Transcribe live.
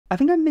I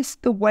think I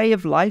missed the way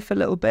of life a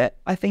little bit.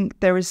 I think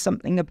there's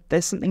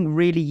something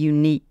really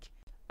unique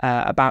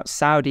about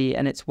Saudi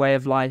and its way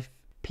of life.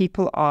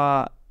 People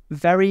are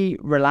very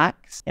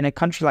relaxed. In a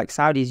country like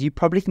Saudi's, you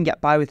probably can get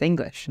by with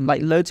English.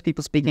 Like loads of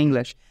people speak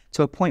English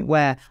to a point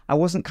where I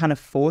wasn't kind of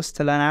forced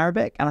to learn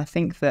Arabic. And I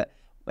think that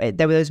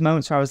there were those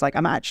moments where I was like,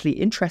 I'm actually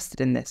interested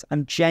in this.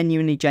 I'm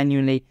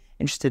genuinely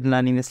interested in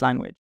learning this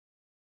language.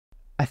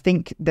 I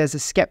think there's a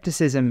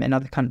skepticism in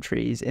other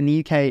countries. In the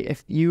UK,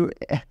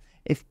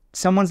 if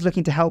someone's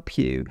looking to help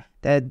you,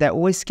 they're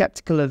always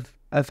skeptical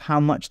of how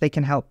much they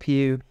can help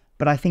you.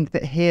 But I think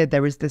that here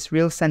there is this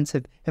real sense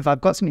of, if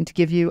I've got something to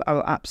give you, I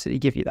will absolutely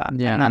give you that.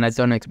 Yeah, and I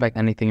don't expect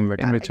anything in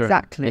return.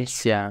 Exactly.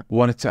 Yeah.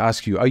 Wanted to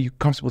ask you, are you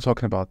comfortable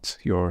talking about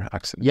your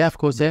accent? Yeah, of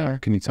course. Yeah.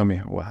 Can you tell me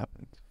what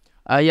happened?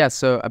 Yeah,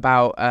 so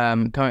about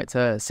coming up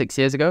to 6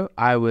 years ago,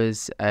 I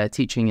was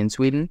teaching in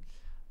Sweden,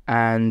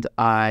 and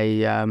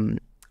I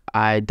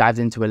dived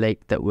into a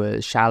lake that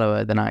was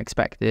shallower than I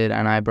expected,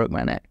 and I broke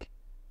my neck.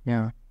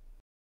 Yeah.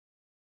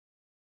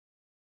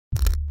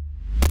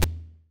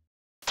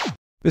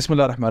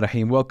 Bismillah ar-Rahman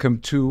ar-Rahim. Welcome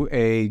to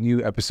a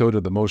new episode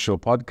of the Mo Show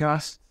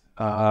podcast.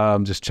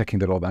 I'm just checking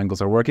that all the angles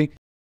are working.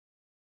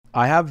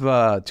 I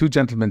have two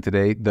gentlemen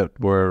today that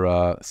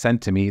were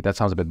sent to me. That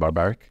sounds a bit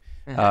barbaric.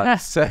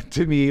 Sent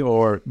to me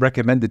or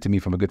recommended to me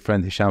from a good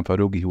friend, Hisham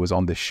Farougi, who was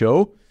on the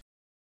show.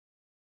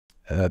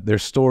 Their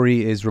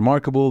story is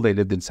remarkable. They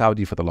lived in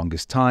Saudi for the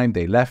longest time.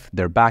 They left.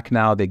 They're back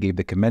now. They gave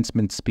the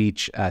commencement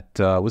speech at,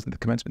 was it the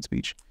commencement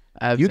speech?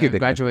 You gave the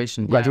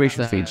graduation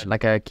speech.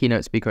 Like a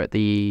keynote speaker at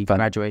the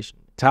graduation.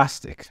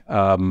 Fantastic.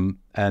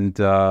 And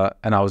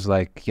I was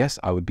like, yes,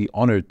 I would be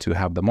honored to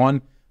have them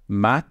on.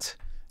 Matt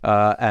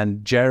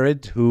and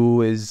Jared,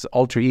 who is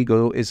alter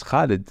ego, is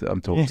Khalid,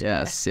 I'm told.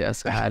 Yes,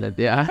 Khalid,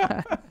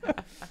 yeah.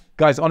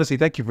 Guys, honestly,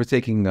 thank you for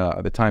taking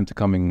the time to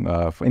coming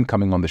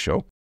on the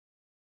show.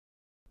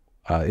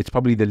 It's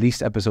probably the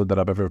least episode that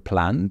I've ever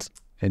planned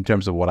in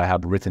terms of what I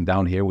have written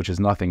down here, which is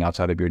nothing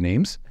outside of your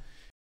names.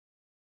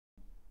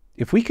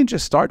 If we can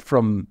just start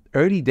from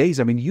early days.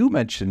 I mean, you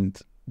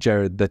mentioned,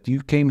 Jared, that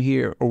you came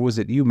here, or was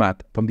it you,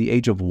 Matt, from the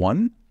age of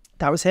 1?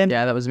 That was him.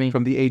 Yeah, that was me.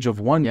 From the age of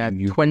 1? Yeah,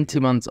 20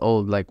 months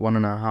old, like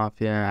 1.5.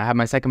 Yeah, I had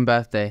my second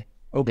birthday.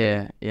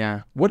 Okay.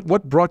 Yeah.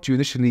 What brought you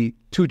initially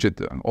to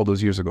Jeddah all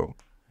those years ago?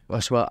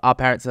 Well, our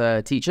parents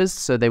are teachers,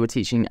 so they were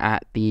teaching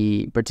at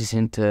the British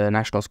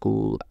International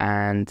School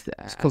and...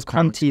 it's called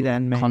Conti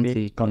then,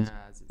 maybe. Conti.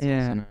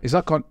 Yeah. Is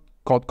that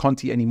called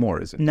Conti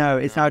anymore, is it? No,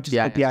 it's now just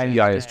called the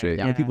ISJ.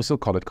 Yeah. People still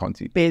call it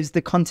Conti. But it was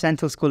the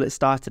continental school it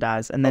started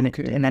as, and then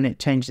it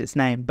changed its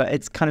name. But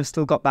it's kind of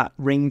still got that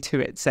ring to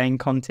it saying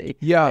Conti.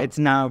 Yeah. It's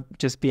now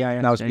just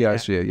BISJ. Now it's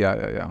BISJ,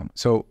 yeah.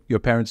 So your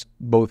parents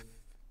both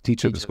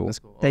teach at the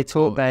school? They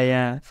taught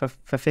there, for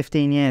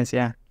 15 years,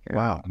 yeah.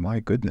 Wow,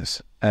 my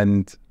goodness.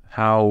 And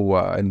how,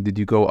 and did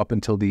you go up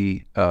until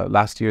the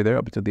last year there,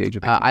 up until the age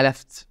of 18? I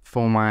left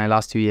for my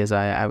last 2 years.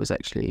 I was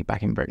actually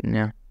back in Britain,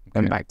 yeah.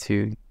 Went back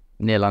to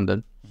near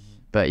London.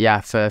 But yeah,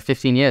 for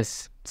 15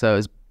 years. So it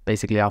was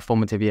basically our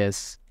formative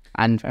years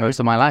and most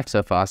of my life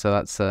so far. So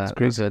that's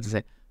great to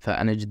say. For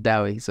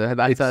Jeddah. So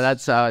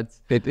that's how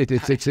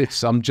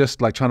it's I'm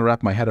just like trying to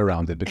wrap my head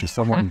around it, because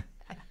someone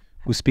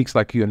who speaks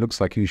like you and looks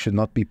like you should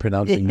not be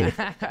pronouncing it.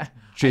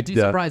 I do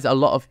surprise a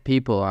lot of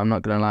people, I'm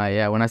not gonna lie.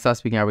 Yeah, when I start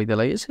speaking Arabic, they're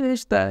like,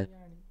 it's that.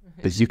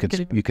 But you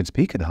can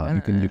speak it, huh?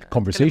 You can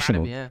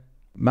conversational.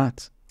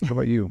 Matt, what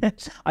about you?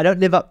 I don't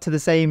live up to the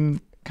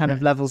same kind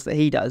of levels that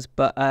he does,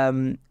 but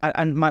and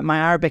my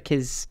Arabic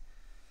is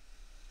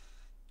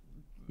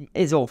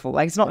awful.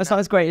 Like it's not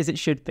as great as it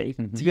should be.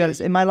 To be honest,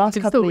 in my last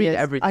couple of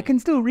years, I can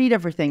still read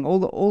everything, all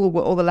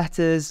the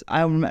letters.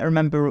 I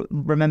remember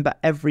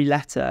every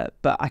letter,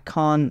 but I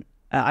can't.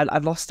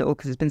 I've lost it all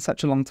because it's been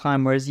such a long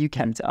time. Whereas you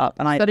kept it up,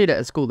 and I studied it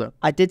at school though.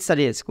 I did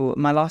study at school.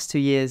 My last 2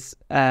 years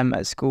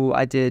at school,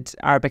 I did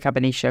Arabic ab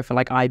initio for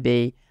like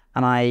IB,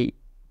 and I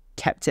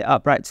kept it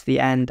up right to the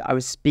end. I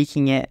was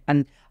speaking it,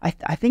 and I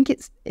think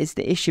it's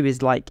the issue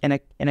is like in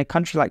a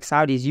country like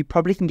Saudi's, you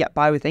probably can get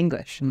by with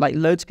English. Like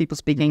loads of people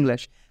speak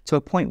English to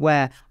a point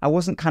where I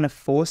wasn't kind of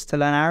forced to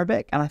learn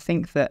Arabic, and I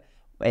think that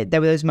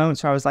there were those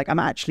moments where I was like, I'm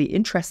actually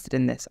interested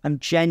in this. I'm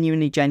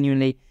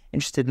genuinely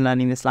interested in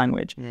learning this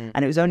language.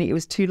 And it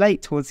was too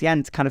late towards the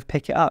end to kind of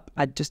pick it up.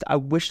 I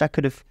wished I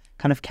could have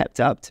kind of kept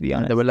it up, to be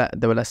honest.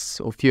 There were less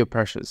or fewer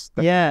pressures.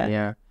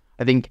 Yeah.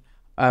 I think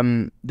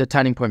the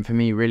turning point for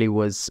me really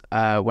was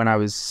when I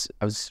was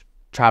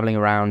traveling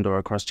around or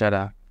across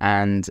Jeddah,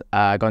 and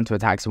I got into a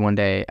taxi one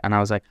day and I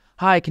was like,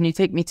 hi, can you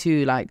take me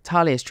to like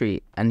Talia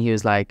Street? And he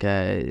was like,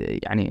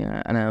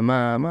 يعني أنا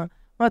ما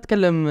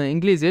أتكلم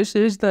إنجليزي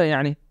إيش ده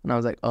يعني? And I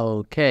was like,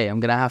 okay, I'm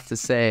gonna have to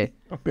say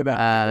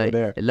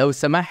لو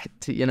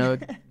سمحت,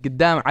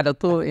 قدام على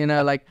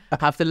طول, like I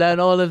have to learn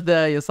all of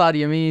the يسار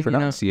يمين.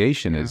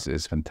 Pronunciation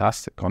is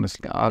fantastic,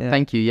 honestly.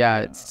 Thank you.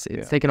 Yeah, it's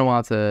taken a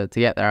while to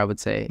get there, I would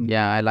say.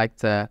 Yeah,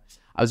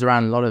 I was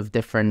around a lot of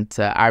different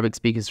Arabic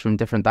speakers from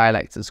different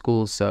dialects at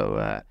school,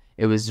 so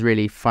it was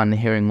really fun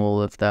hearing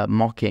all of the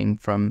mocking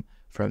from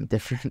from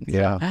different,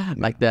 Yeah.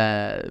 like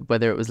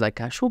whether it was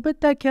like شو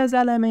بدك يا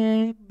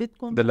زلمة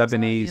بدكم The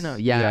Lebanese. you know,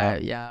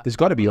 yeah. There's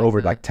got to be Like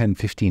over the- like 10,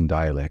 15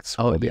 dialects,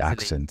 all the easily.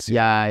 accents.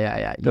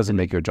 Yeah. It doesn't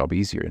make your job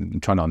easier in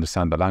trying to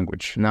understand the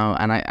language. No,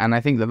 and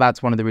I think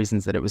that's one of the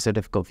reasons that it was so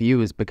difficult for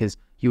you is because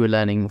you were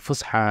learning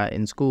Fusha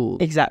in school.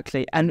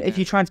 Exactly. And if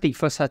you try and speak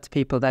Fusha to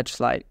people, they're just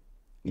like,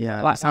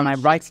 Yeah. like, am I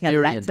writing a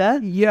letter?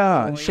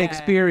 Yeah,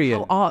 Shakespearean.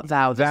 How art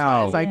thou?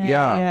 Thou. It's like,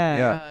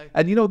 Yeah.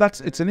 And you know,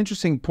 it's an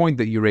interesting point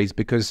that you raised,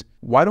 because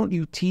why don't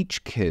you teach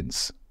kids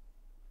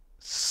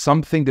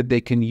something that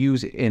they can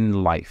use in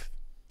life?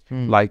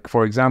 Like,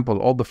 for example,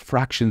 all the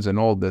fractions and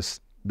all this,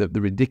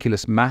 the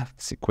ridiculous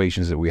maths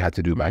equations that we had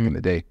to do back in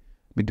the day.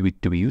 I mean,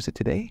 do we use it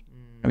today?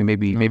 I mean,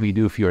 maybe you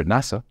do if you're at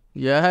NASA.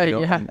 Yeah, you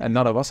know, yeah. And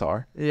none of us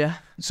are. Yeah.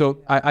 So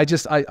I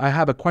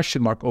have a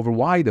question mark over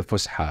why the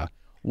Fusha.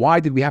 Why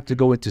did we have to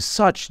go into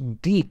such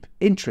deep,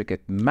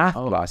 intricate math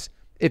class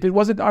if it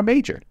wasn't our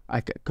major?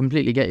 I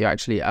completely get you,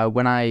 actually.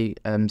 When I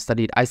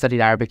studied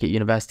Arabic at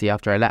university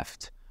after I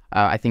left.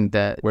 I think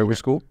that... Where was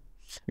school?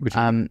 Which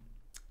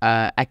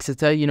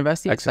Exeter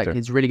University. Exeter.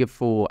 It's really good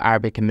for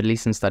Arabic and Middle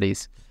Eastern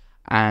studies.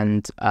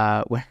 And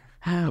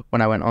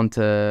when I went on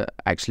to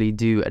actually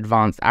do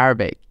advanced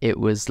Arabic, it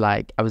was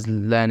like I was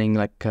learning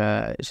like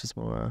it's just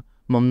more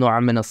ممنوع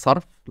من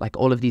الصرف, like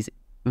all of these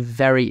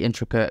very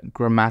intricate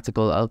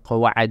grammatical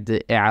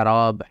القواعد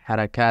إعراب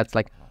حركات,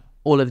 like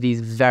all of these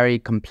very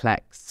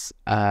complex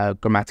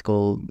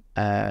grammatical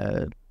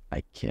they're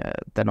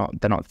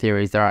not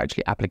theories, they're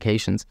actually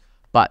applications,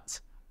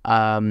 but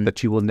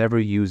that you will never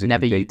use in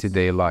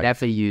day-to-day life.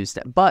 Never used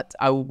it. But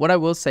what I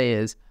will say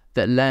is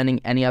that learning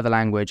any other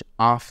language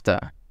after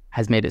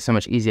has made it so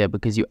much easier,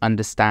 because you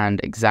understand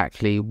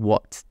exactly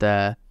what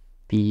the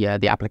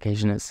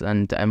application is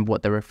and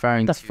what they're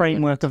referring to. The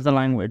framework of the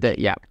language.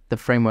 The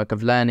framework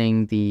of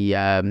learning, the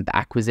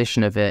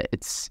acquisition of it.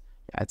 It's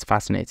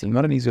fascinating.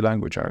 Not an easy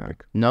language,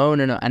 Arabic. No,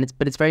 and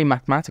it's very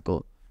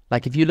mathematical.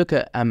 Like if you look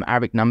at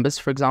Arabic numbers,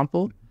 for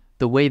example,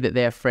 the way that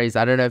they are phrased.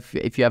 I don't know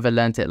if you ever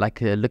learnt it,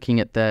 like looking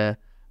at the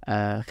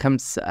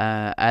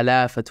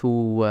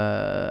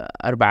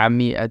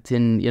 5400,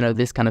 you know,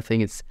 this kind of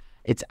thing.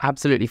 It's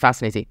absolutely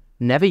fascinating.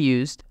 Never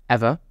used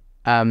ever.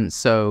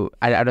 So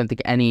I don't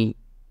think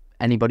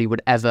anybody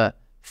would ever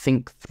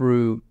think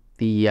through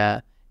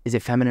the is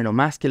it feminine or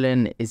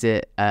masculine? Is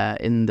it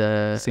in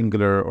the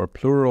singular or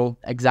plural?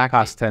 Exactly.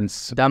 Past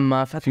tense.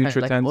 Dhamma,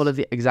 future tense. All of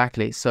the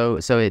exactly. So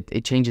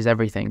it changes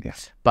everything.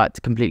 Yes.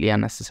 But completely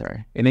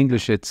unnecessary. In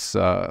English, it's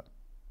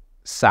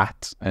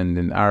sat, and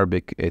in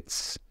Arabic,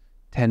 it's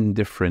 10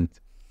 different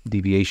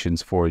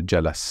deviations for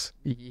jalas.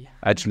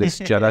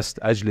 Ajlis, jalast,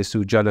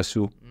 ajlisu,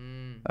 jalasu,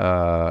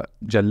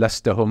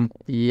 jalastahum.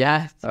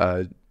 Yes.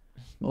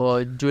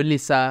 Or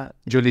julisa.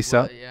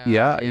 Julisa.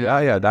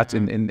 Yeah. That's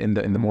in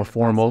the more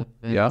formal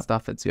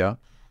stuff. It's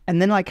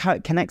And then like how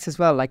it connects as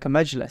well, like a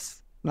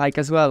majlis, like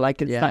as well,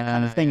 like it's that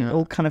kind of thing. It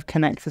all kind of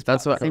connects.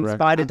 That's what same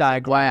spider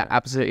diagram. Why I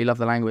absolutely love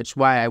the language.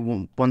 Why I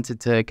wanted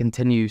to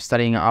continue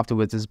studying it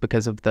afterwards is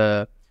because of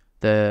the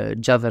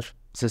jadr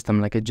system,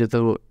 like a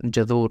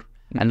jadur,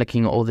 and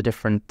looking at all the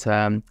different,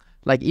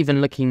 like even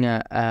looking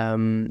at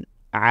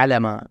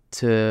alama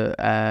to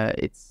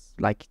it's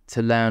like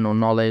to learn or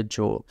knowledge,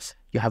 or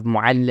you have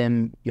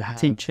muallim, you have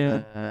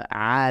teacher,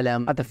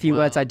 alam. The few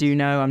words I do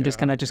know, I'm just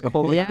gonna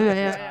call it.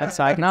 Yeah.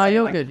 So I can No,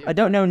 you're good. I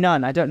don't know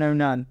none. I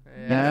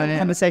had a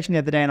conversation the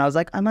other day, and I was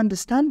like, I'm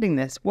understanding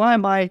this. Why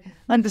am I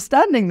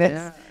understanding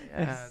this?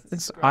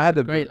 I had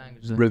a great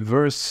language,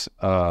 reverse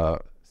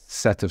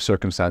set of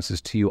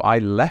circumstances to you. I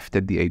left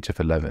at the age of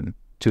 11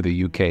 to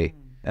the UK.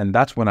 And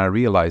that's when I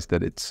realized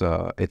that it's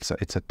a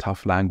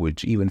tough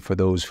language, even for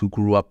those who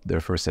grew up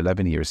their first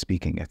 11 years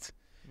speaking it.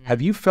 Have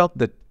you felt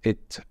that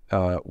it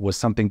was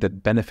something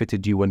that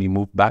benefited you when you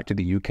moved back to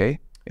the UK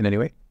in any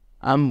way?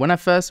 When I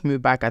first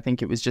moved back, I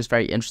think it was just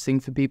very interesting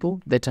for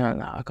people. They turn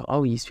like,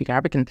 oh, you speak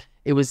Arabic? And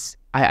it was,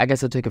 I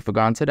guess I took it for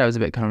granted. I was a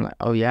bit kind of like,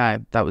 oh yeah,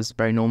 that was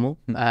very normal.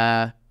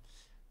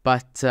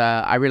 But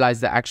I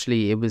realized that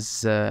actually it was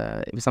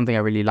something I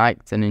really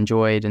liked and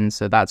enjoyed. And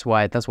so that's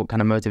what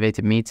kind of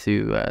motivated me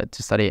to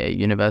study at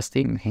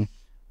university.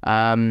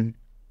 But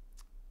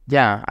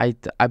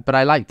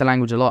I liked the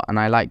language a lot, and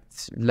I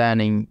liked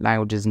learning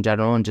languages in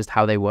general and just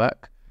how they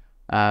work.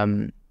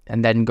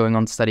 And then going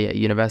on to study at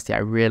university, I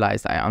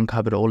realized I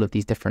uncovered all of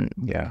these different,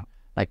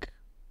 like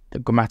the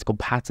grammatical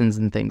patterns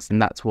and things,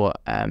 and that's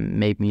what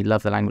made me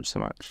love the language so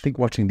much. I think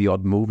watching the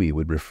odd movie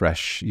would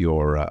refresh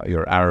your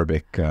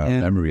Arabic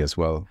memory as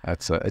well.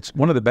 It's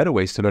one of the better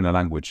ways to learn a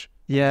language.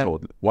 Yeah, so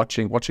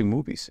watching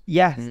movies.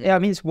 Yes, I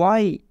mean it's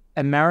why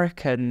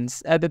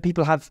Americans, that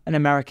people have an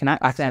American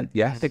accent,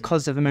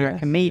 because of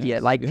American media.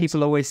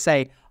 People always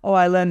say, "Oh,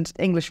 I learned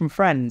English from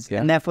Friends,"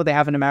 and therefore they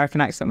have an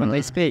American accent when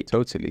they speak.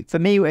 Totally. For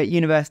me at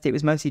university, it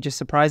was mostly just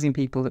surprising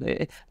people,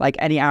 like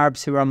any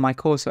Arabs who were on my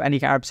course or any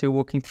Arabs who were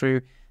walking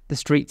through the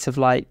streets of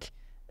like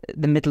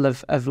the middle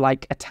of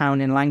like a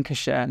town in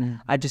Lancashire.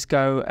 I'd just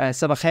go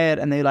 "Sabah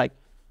khair," and they're like,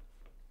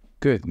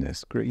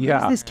 goodness. Great. Who's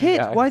Yeah. this kid?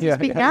 Yeah, Why is he yeah,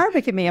 speaking yeah.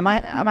 Arabic at me? Am I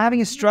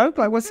having a stroke?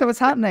 Like, what's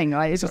happening?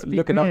 Like, it's Just just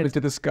looking up weird.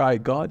 into the sky.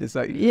 God, is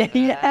that you?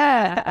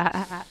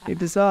 Yeah. It's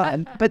bizarre.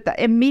 But that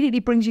immediately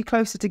brings you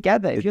closer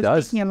together. If It you're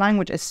does. speaking a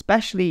language,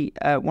 especially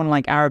one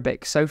like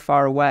Arabic, so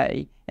far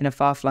away in a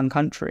far-flung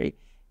country,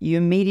 you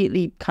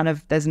immediately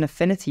there's an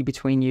affinity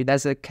between you.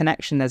 There's a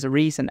connection. There's a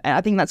reason. And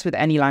I think that's with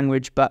any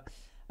language, but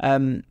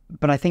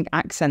I think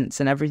accents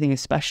and everything,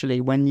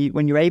 especially when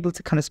you're able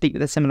to kind of speak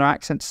with a similar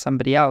accent to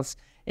somebody else,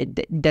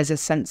 there's a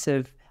sense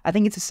of, I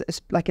think it's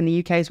like in the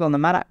UK as well, no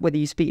matter whether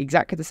you speak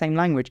exactly the same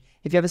language,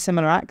 if you have a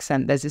similar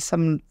accent, there's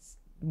some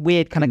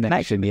weird kind of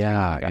connection.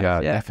 Yeah,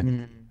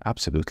 definitely.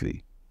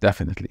 Absolutely.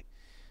 Definitely.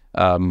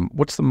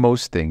 What's the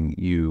most thing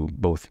you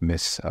both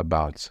miss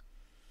about,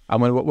 I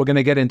mean, we're going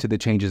to get into the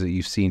changes that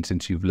you've seen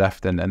since you've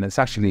left, and it's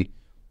actually,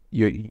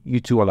 you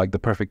two are like the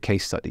perfect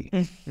case study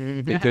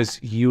because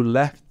you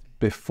left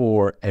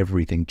before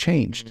everything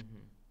changed.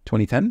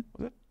 2010?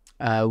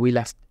 We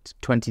left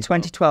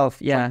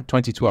 2012, yeah.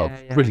 2012.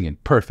 Yeah.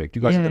 Brilliant. Perfect.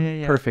 You guys are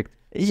the perfect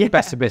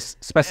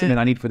specimen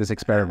I need for this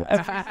experiment.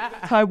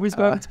 I was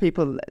spoken to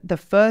people, the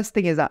first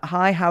thing is that,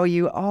 hi, how are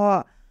you?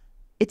 Oh,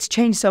 it's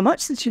changed so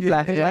much since you've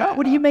left. Like,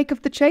 what do you make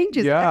of the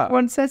changes? Yeah.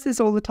 Everyone says this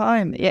all the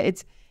time. Yeah,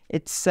 it's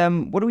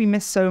what do we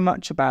miss so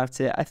much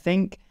about it? I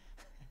think,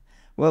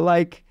 well,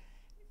 like,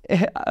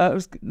 I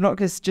was not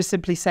going to just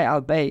simply say I'll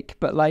bake,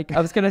 but like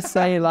I was going to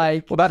say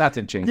like... Well, that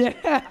hasn't changed.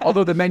 Yeah.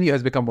 Although the menu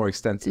has become more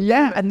extensive.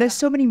 Yeah, and there's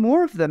so many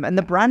more of them, and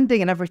the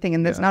branding and everything,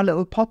 and there's now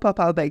little pop-up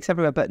Al Bakes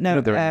everywhere. But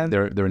no, They're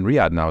in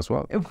Riyadh now as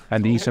well,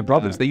 and the Eastern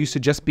Province. They used to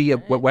just be a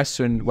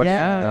Western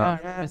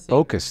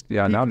focused.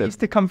 Yeah, now people they used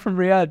to come from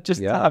Riyadh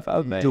just to have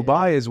Al Bakes.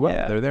 Dubai as well.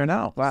 Yeah. They're there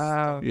now.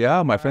 Wow.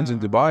 Yeah, my friends in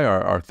Dubai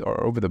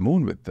are over the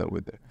moon with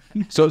it.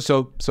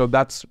 So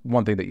that's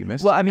one thing that you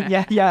missed. Well, I mean,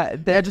 yeah.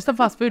 Yeah, just the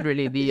fast food,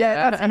 really. The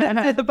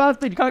The fast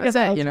food. You can't get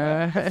that, you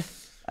know.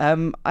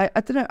 I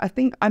don't know. I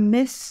think I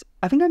miss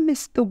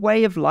the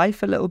way of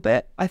life a little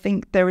bit. I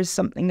think there's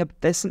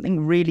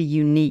something really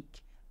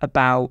unique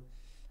about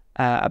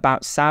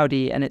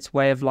Saudi and its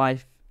way of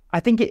life. I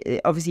think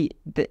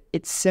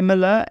it's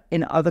similar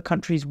in other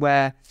countries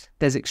where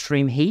there's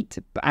extreme heat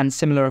and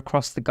similar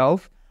across the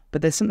Gulf.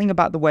 But there's something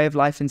about the way of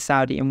life in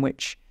Saudi in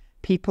which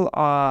people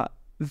are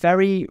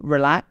very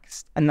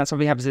relaxed, and that's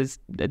obviously has its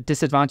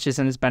disadvantages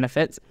and its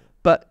benefits.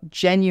 But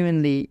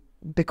genuinely,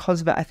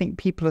 because of it, I think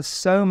people are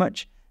so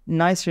much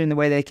nicer in the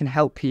way they can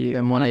help you.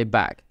 And more laid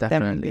back,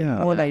 definitely.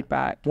 More laid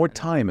back. More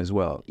time as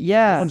well.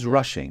 Yeah. No one's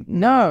rushing.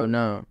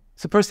 No.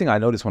 It's the first thing I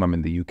notice when I'm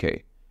in the UK.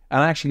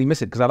 And I actually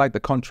miss it because I like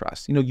the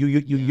contrast. You know, you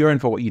yearn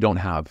for what you don't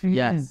have.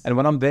 Yes. And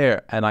when I'm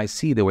there and I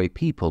see the way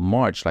people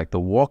march, like the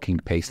walking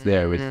pace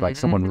there with like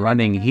someone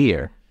running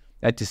here,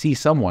 and to see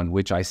someone,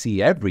 which I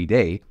see every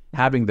day,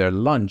 having their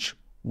lunch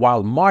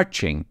while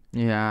marching,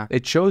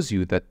 it shows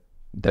you that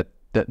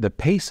the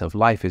pace of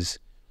life is,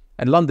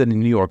 and London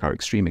and New York are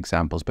extreme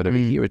examples, but over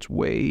here it's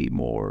way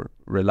more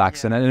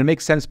relaxed. And it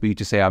makes sense for you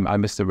to say, I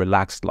miss the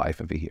relaxed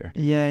life over here.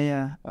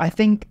 Yeah. I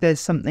think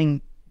there's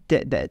something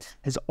that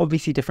there's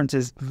obviously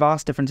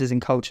vast differences in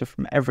culture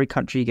from every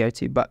country you go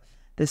to, but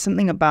there's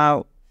something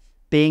about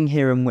being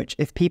here in which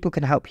if people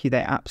can help you,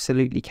 they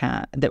absolutely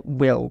can, that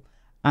will.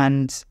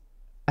 And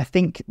I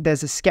think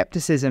there's a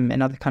skepticism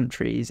in other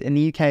countries. In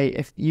the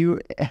UK,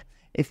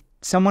 if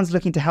someone's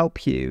looking to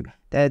help you,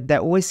 they're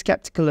always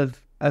skeptical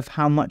of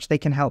how much they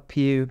can help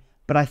you.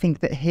 But I think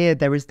that here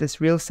there is this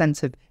real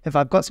sense of, if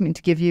I've got something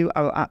to give you,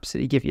 I will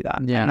absolutely give you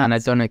that. Yeah, and I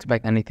don't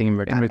expect anything in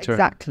return.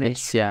 Exactly.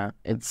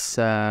 It's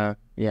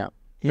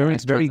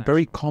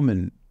Very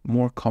common,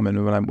 more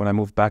common when I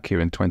moved back here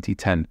in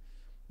 2010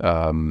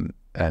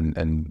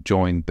 and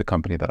joined the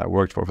company that I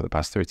worked for the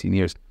past 13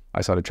 years.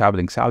 I started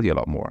traveling Saudi a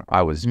lot more.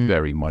 I was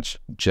very much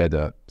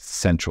Jeddah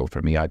central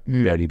for me. I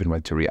barely even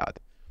went to Riyadh.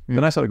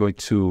 Then I started going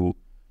to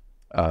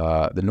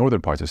the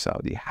northern parts of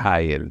Saudi,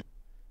 Hayl,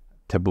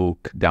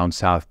 Tabuk, down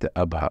south to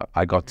Abha.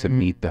 I got to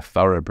meet the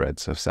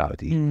thoroughbreds of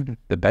Saudi,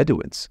 the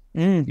Bedouins.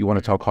 You want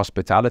to talk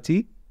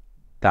hospitality?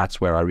 That's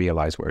where I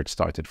realized where it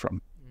started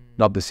from.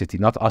 Not the city,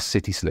 not us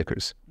city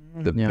slickers,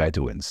 the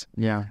Bedouins.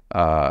 Yeah.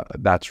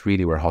 That's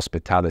really where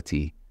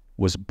hospitality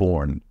was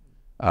born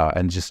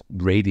and just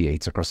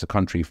radiates across the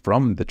country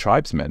from the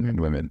tribesmen and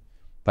women.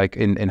 Like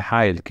in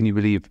Hayl, can you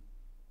believe,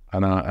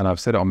 and I've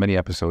said it on many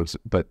episodes,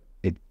 but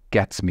it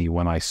gets me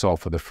when I saw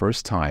for the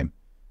first time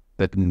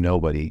that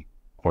nobody,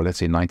 or let's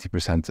say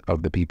 90%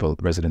 of the people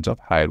residents of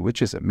Hayl,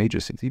 which is a major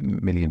city,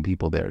 million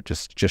people there,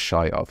 just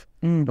shy of,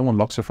 no one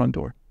locks their front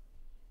door.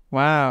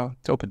 Wow.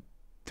 It's open,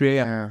 3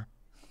 a.m. Yeah.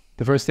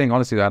 The first thing,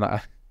 honestly,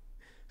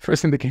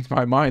 first thing that came to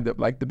my mind, of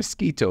like the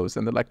mosquitoes,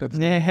 and they're like,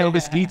 no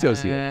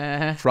mosquitoes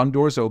here. Front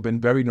doors open,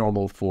 very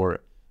normal for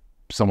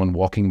someone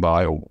walking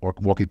by or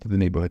walking through the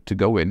neighborhood to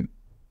go in,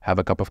 have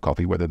a cup of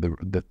coffee, whether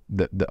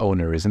the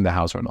owner is in the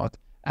house or not,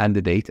 and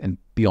the date, and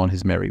be on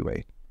his merry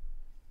way.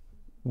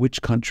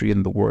 Which country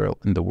in the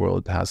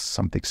world has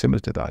something similar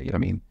to that? I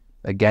mean,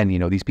 again,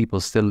 these people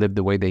still live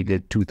the way they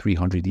did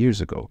 200-300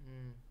 years ago.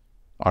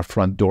 Our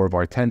front door of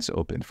our tent's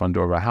open, front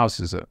door of our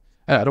house is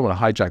I don't want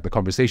to hijack the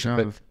conversation,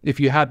 but if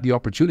you had the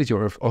opportunity,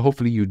 or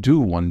hopefully you do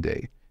one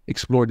day,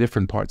 explore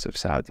different parts of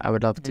Saudi. I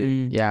would love to.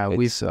 Yeah,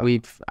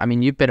 I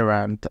mean, you've been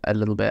around a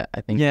little bit,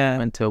 I think. Yeah. You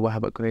went to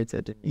Wahab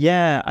Created.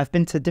 Yeah, I've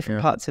been to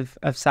different parts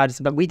of Saudi,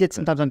 but we did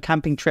sometimes on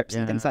camping trips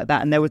and things like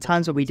that. And there were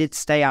times where we did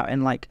stay out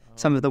in like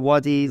some of the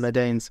wadis.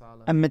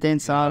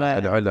 Madain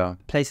Salah.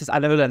 Places,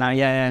 Al-Ula now,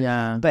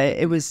 yeah. But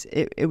it was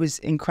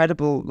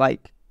incredible.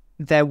 Like,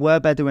 there were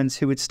Bedouins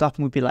who would stop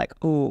and would be like,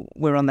 oh,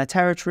 we're on their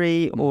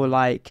territory, or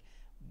like,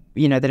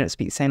 you know, they don't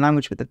speak the same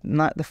language, but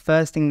the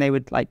first thing they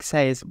would like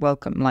say is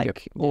welcome,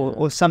 like,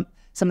 or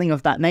something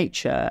of that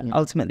nature.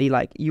 Ultimately,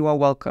 like, you are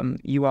welcome,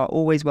 you are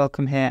always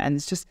welcome here. And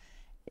it's just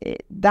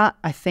that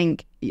I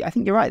think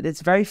you're right.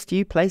 There's very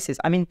few places.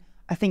 I mean,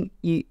 I think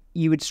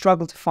you would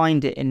struggle to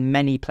find it in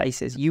many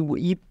places.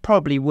 You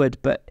probably would,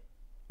 but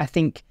I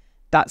think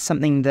that's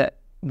something that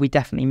we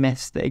definitely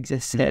miss that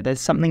exists here.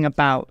 There's something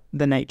about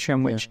the nature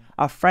in which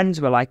our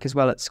friends were like as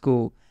well at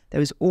school. There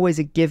was always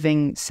a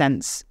giving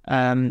sense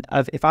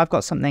of, if I've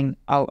got something,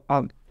 I'll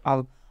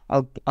kind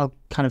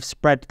of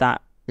spread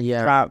that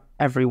throughout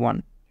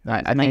everyone.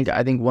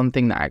 I think one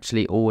thing that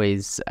actually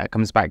always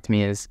comes back to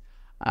me is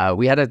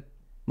we had at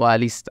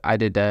least I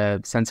did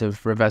a sense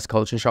of reverse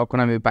culture shock when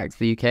I moved back to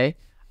the UK.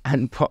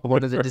 And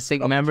one of the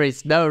distinct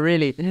memories, no,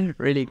 really.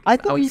 I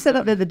thought you said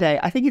that the other day.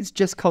 I think it's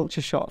just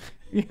culture shock.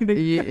 I think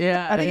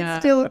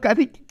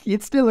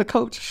it's still a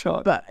culture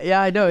shock. But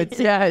yeah, I know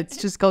it's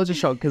just culture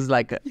shock because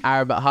like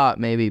Arab at heart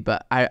maybe.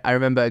 But I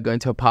remember going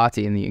to a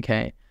party in the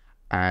UK,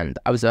 and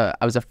I was a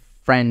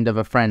friend of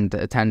a friend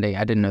attending.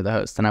 I didn't know the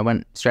host, and I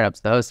went straight up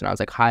to the host and I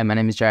was like, "Hi, my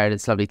name is Gerard.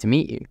 It's lovely to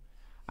meet you."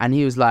 And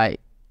he was like,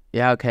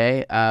 "Yeah,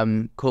 okay,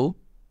 cool."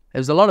 There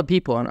was a lot of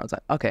people, and I was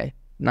like, "Okay,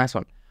 nice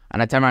one."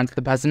 And I turned around to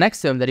the person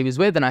next to him that he was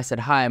with, and I said,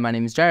 "Hi, my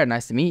name is Gerard.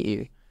 Nice to meet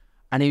you."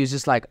 And he was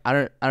just like,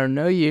 I don't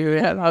know you."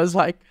 And I was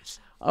like,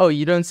 "Oh,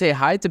 you don't say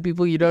hi to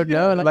people you don't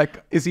know?"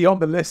 Like, is he on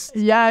the list?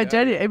 Yeah,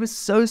 it was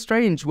so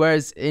strange.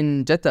 Whereas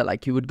in Jeddah,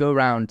 like, you would go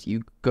around,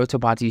 you go to a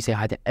party, you say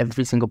hi to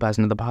every single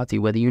person at the party,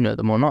 whether you know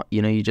them or not.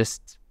 You know, you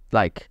just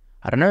like,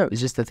 I don't know. It's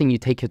just the thing. You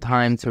take your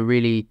time to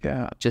really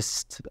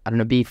just, I don't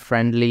know, be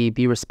friendly,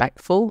 be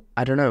respectful.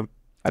 I don't know.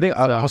 I think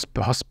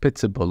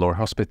hospitable or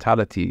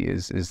hospitality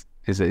is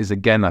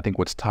again, I think,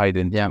 what's tied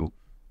into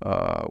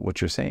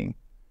what you're saying.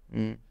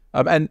 And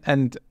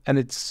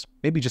it's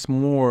maybe just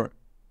more.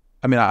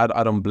 I mean,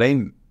 I don't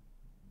blame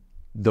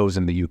those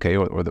in the UK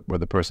or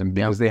the person,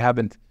 because they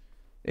haven't.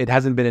 It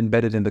hasn't been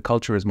embedded in the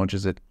culture as much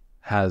as it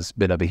has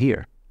been over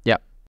here. Yeah.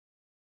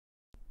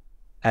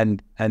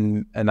 And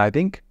I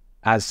think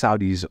as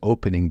Saudi is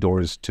opening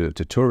doors to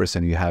tourists,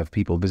 and you have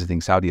people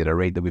visiting Saudi at a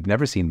rate that we've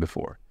never seen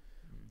before,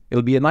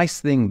 it'll be a nice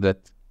thing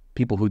that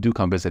people who do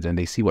come visit and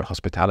they see what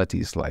hospitality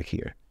is like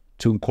here,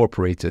 to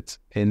incorporate it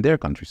in their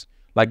countries.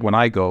 Like when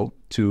I go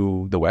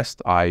to the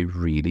West, I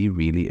really,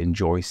 really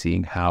enjoy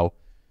seeing how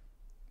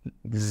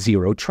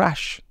zero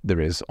trash there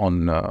is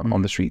on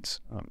the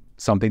streets,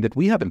 something that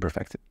we haven't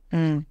perfected.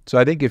 So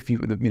I think if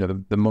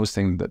the most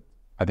thing that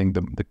I think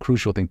the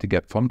crucial thing to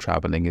get from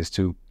traveling is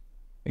to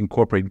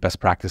incorporate best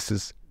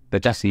practices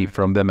that you see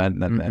from them,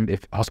 and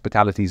if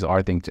hospitality is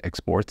our thing to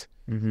export,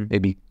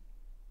 maybe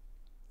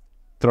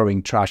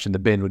throwing trash in the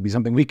bin would be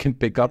something we can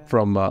pick up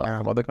from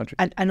other countries.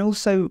 And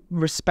also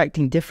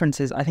respecting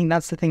differences. I think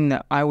that's the thing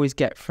that I always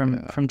get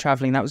from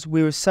traveling.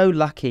 We were so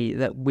lucky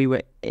that we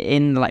were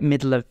in like the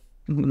middle of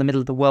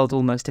the world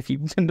almost, if you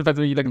depends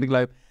on you look at the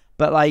globe.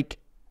 But like,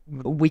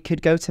 we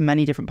could go to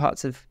many different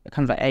parts of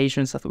kind of like Asia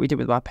and stuff that we did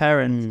with our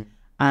parents,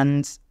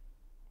 and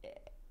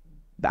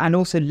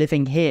also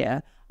living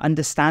here,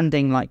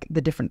 understanding like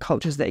the different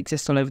cultures that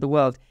exist all over the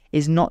world,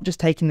 is not just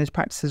taking those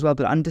practices as well,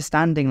 but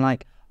understanding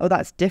like, oh,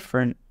 that's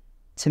different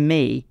to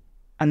me,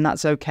 and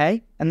that's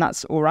okay, and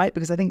that's all right,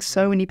 because I think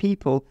so many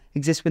people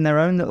exist in their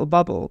own little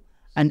bubble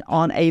and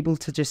aren't able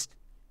to just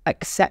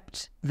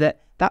accept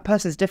that that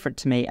person's different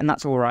to me, and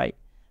that's all right,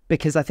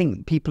 because I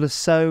think people are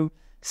so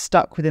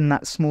stuck within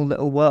that small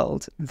little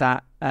world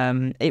that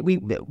we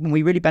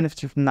really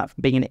benefited from that,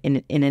 from being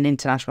in an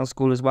international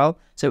school as well.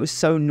 So it was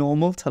so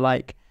normal to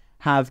like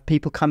have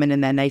people come in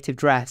their native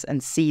dress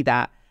and see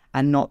that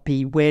and not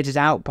be weirded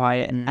out by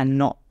it, and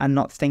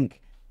not think,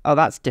 oh,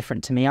 that's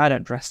different to me, I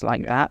don't dress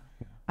like that.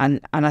 And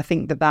I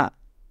think that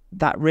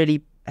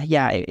really,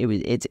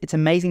 it's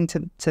amazing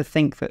to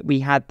think that we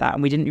had that,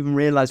 and we didn't even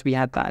realize we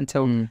had that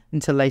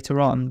until later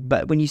on.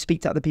 But when you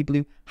speak to other people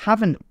who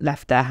haven't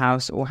left their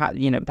house, or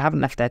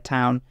haven't left their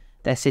town,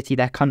 their city,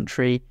 their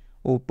country,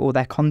 or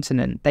their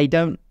continent,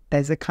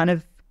 there's a kind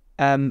of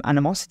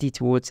animosity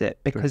towards it,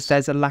 because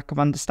there's a lack of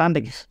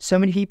understanding. So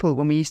many people,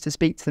 when we used to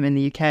speak to them in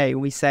the UK,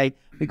 we say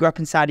we grew up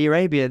in Saudi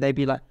Arabia, they'd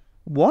be like,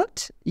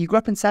 "What? You grew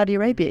up in Saudi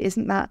Arabia?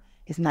 Isn't that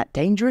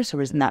dangerous,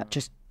 or isn't that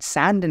just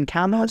sand and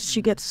camel? How did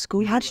she get to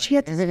school? How did she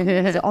get to school?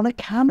 Is it on a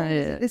camel?"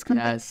 This kind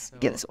of thing.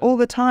 Get this all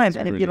the time,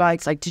 and it'd be like,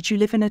 it's like, did you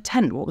live in a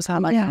tent? What was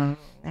that like? Yeah,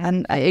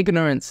 and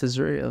ignorance is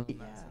real.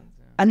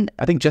 And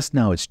I think just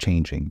now it's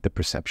changing, the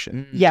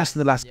perception. Yes. Just in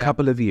the last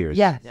couple of years,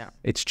 yeah,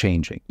 it's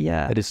changing.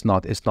 yeah, That it's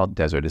not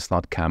desert, it's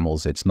not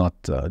camels, it's not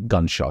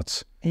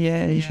gunshots.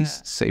 yeah,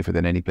 She's safer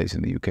than any place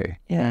in the UK.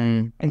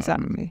 yeah,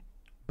 exactly.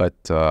 But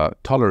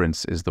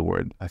tolerance is the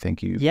word. I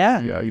think you.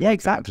 Yeah, you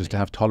exactly. Just to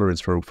have tolerance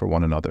for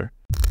one another.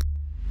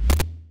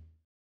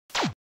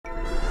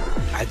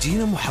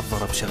 عجينة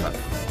محضرة بشغف،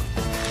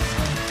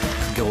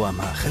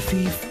 قوامها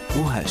خفيف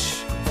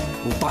وهش،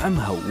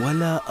 وطعمها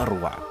ولا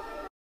أروع.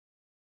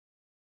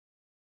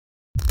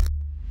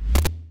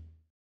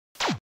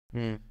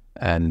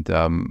 And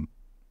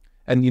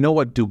you know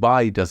what?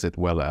 Dubai does it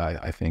well,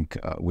 I think,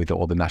 with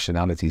all the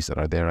nationalities that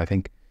are there. I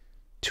think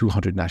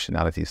 200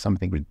 nationalities,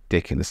 something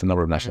ridiculous, the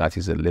number of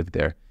nationalities that live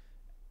there.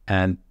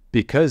 And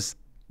because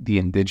the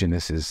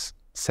indigenous is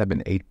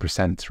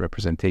 7-8%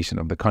 representation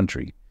of the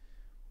country,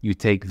 you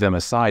take them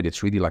aside,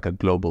 it's really like a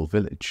global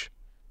village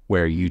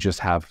where you just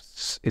have,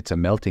 it's a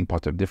melting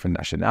pot of different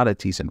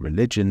nationalities and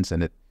religions,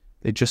 and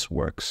it just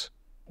works.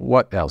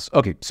 What else?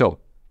 Okay, so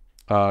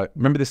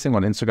remember this thing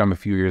on Instagram a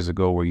few years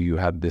ago where you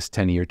had this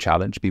 10-year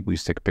challenge? People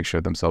used to take a picture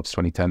of themselves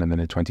 2010 and then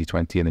in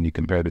 2020, and then you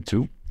compare the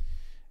two.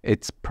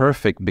 It's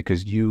perfect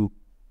because you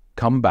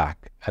come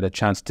back at a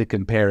chance to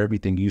compare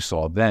everything you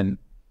saw then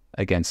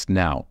against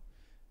now.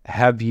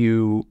 Have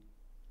you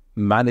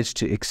managed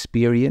to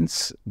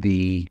experience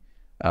the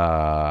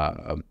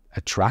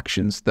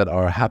attractions that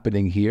are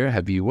happening here?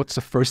 What's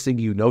the first thing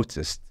you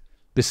noticed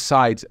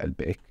besides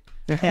Al-Baik?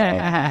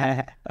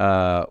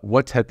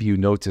 What have you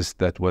noticed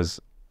that was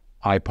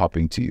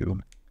eye-popping to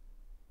you?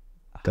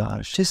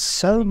 Gosh, just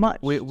so much,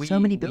 so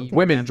many buildings.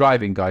 Women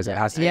driving, guys. It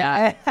has to.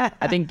 Yeah,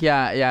 I think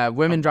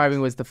women driving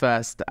was the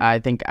first. I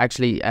think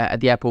actually at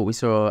the airport we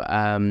saw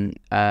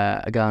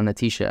a girl in a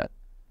t-shirt,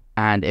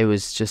 and it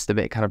was just a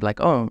bit kind of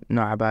like, oh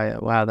no, abaya,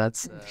 wow,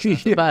 that's the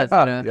first. You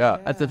know? Yeah,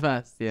 that's the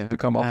first. Yeah,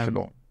 become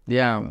optional.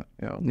 Yeah.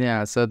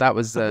 So that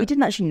was. We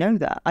didn't actually know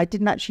that. I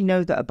didn't actually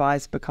know that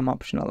abayas become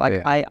optional.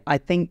 Like I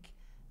think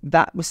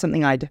that was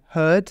something I'd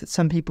heard.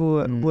 Some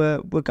people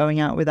were going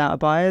out without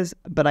abayas,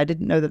 but I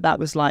didn't know that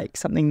was like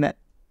something that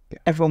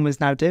everyone was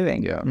now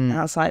doing. Yeah. And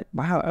I was like,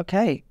 wow,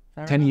 okay.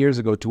 10 years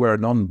ago, to wear a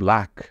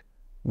non-black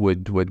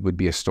would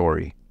be a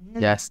story.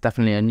 Yes,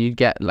 definitely. And you'd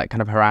get like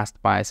kind of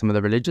harassed by some of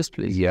the religious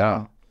police.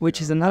 Yeah. Which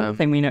is another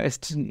thing we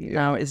noticed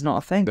now is not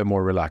a thing. They're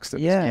more relaxed.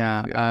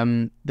 Yeah.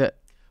 That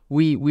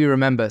we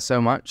remember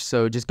so much.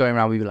 So just going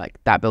around, we were like,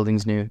 that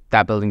building's new.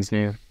 That building's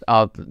new.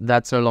 Oh,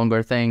 that's no longer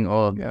a thing.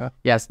 Or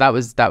yes, that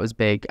was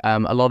big.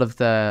 A lot of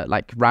the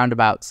like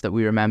roundabouts that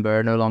we remember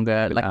are no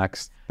longer like.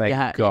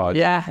 Thank God.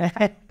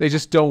 Yeah. They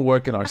just don't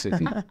work in our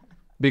city.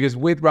 Because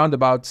with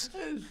roundabouts,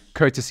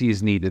 courtesy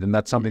is needed, and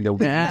that's something that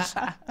we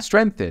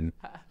strengthen.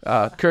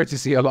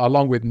 Courtesy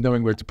along with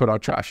knowing where to put our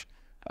trash.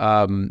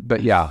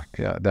 But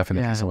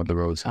definitely some of the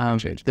roads have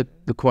changed.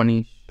 The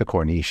Corniche. The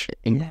Corniche.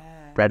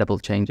 Incredible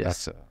changes.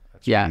 That's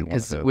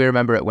because we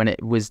remember it when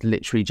it was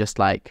literally just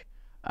like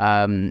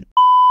to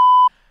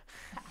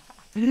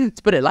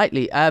put it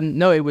lightly,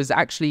 no, it was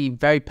actually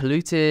very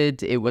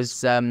polluted. It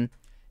was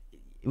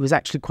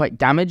actually quite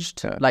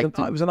damaged. Like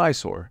it was an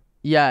eyesore.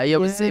 It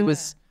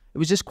was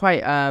just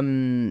quite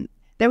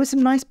there were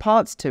some nice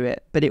parts to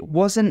it, but it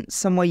wasn't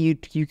somewhere you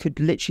could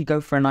literally go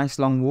for a nice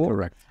long walk.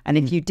 Correct. And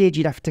if you did,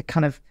 you'd have to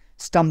kind of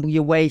stumble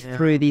your way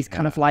through these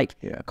kind of like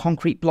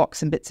concrete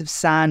blocks and bits of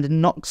sand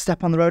and not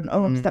step on the road. And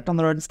I've stepped on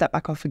the road and step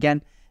back off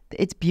again.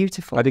 It's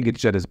beautiful. I think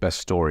it's Jeddah's best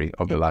story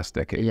of the last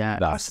decade.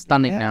 Yeah,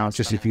 stunning now.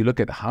 Just if you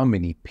look at how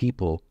many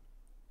people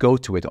go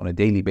to it on a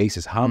daily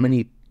basis, how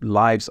many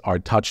lives are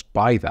touched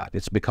by that,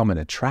 it's become an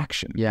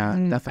attraction. Yeah,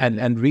 definitely.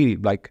 And really,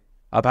 like,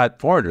 I've had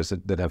foreigners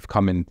that have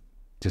come in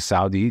to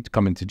Saudi,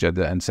 come into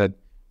Jeddah and said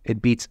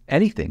it beats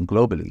anything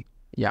globally.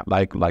 Yeah,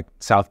 like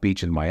South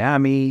Beach in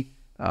Miami,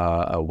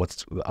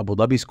 what's Abu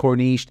Dhabi's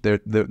Corniche.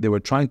 They were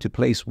trying to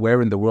place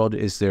where in the world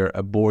is there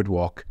a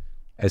boardwalk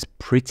as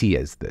pretty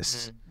as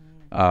this.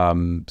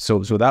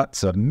 So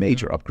that's a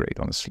major upgrade,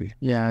 honestly.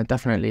 Yeah,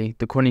 definitely.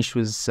 The Corniche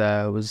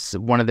was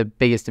one of the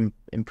biggest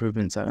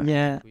improvements.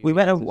 We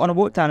went on a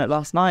walk down it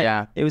last night.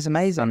 Yeah, it was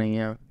amazing.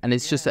 Stunning, and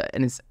it's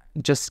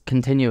just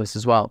continuous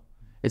as well.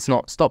 It's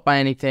not stopped by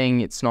anything.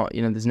 It's not,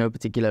 there's no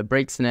particular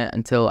breaks in it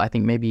until I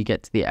think maybe you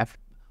get to the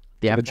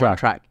F1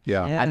 track.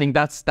 Yeah. I think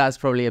that's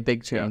probably a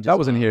big change. That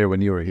wasn't here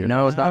when you were here.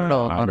 No, it's not at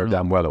all. I know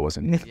damn well it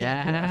wasn't.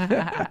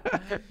 Yeah.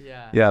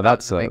 Yeah,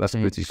 that's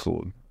pretty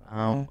cool.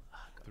 Oh.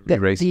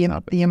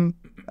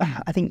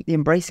 I think the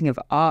embracing of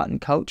art and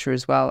culture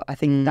as well. I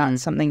think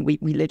that's something we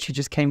literally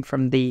just came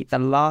from the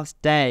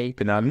last day.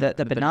 Binali?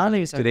 The Binali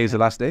was Today's the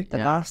last day? The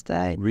last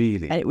day.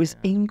 Really? And it was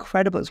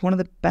incredible. It's one of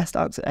the best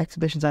art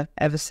exhibitions I've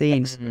ever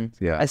seen.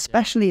 Yeah.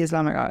 Especially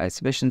Islamic art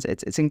exhibitions.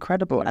 It's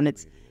incredible. And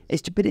it's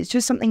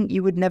just something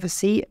you would never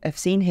have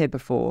seen here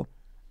before.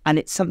 And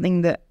it's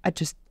something that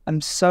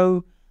I'm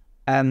so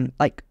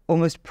like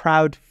almost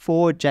proud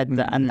for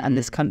Jeddah and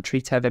this country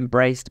to have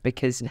embraced,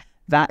 because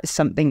that is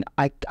something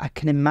I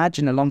can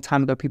imagine a long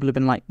time ago people have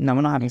been like, no,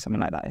 we're not having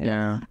something like that here.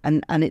 Yeah.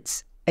 And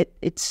it's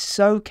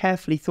so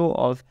carefully thought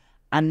of,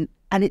 and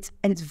and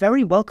it's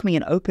very welcoming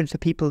and open for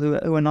people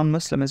who are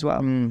non-Muslim as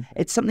well.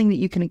 It's something that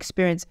you can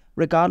experience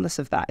regardless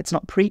of that. It's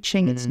not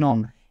preaching.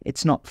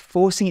 It's not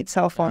forcing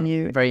itself on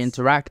you. Very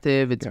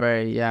interactive. It's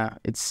very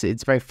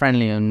it's very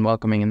friendly and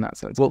welcoming in that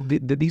sense. Well,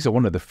 these are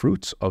one of the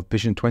fruits of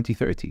Vision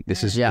 2030.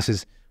 This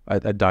is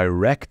a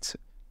direct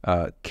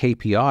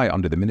KPI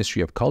under the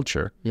Ministry of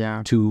Culture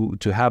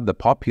to have the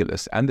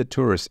populace and the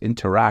tourists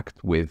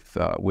interact with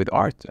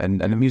art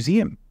and a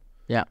museum.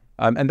 Yeah.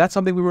 And that's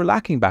something we were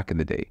lacking back in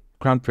the day.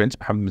 Crown Prince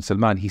Mohammed bin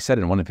Salman, he said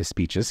in one of his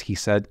speeches, he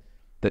said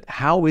that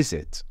how is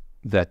it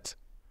that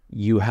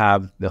you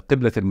have the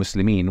Qiblat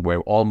al-Muslimin,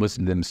 where all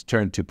Muslims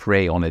turn to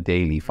pray on a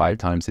daily 5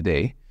 times a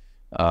day,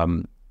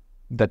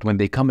 that when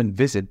they come and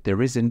visit,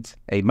 there isn't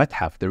a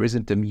mathaf, there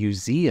isn't a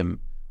museum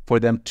for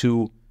them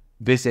to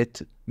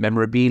visit,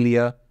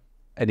 memorabilia,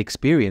 and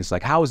experience.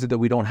 Like, how is it that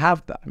we don't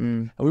have that?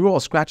 And we were all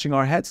scratching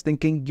our heads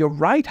thinking, you're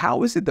right,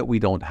 how is it that we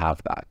don't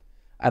have that?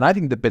 And I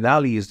think the Ben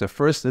Ali is the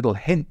first little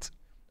hint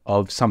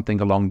of something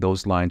along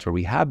those lines, where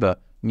we have a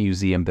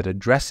museum that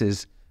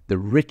addresses the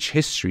rich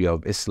history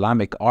of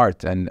Islamic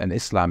art and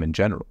Islam in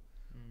general.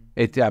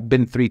 I've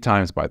been 3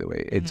 times, by the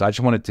way. I just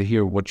wanted to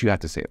hear what you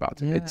had to say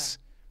about it.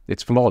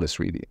 It's flawless,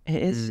 really.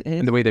 It is.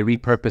 And the way they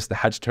repurposed the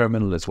Hajj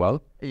terminal as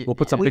well. We'll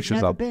put some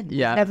pictures up.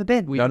 Never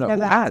been. No,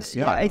 who has?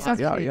 Yeah,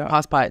 exactly. Yeah.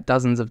 Passed by it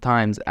dozens of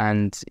times,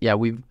 and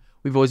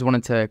we've always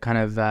wanted to kind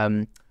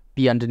of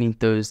be underneath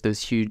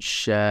those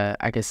huge,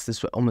 I guess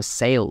this almost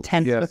sails.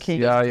 Tent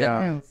looking.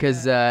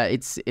 Because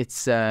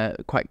it's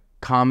quite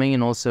calming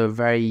and also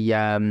very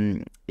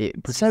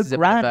it produces so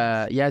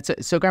grand.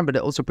 It's so grand, but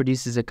it also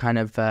produces a kind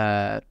of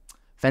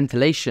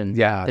ventilation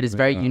that is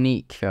very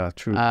unique. Yeah,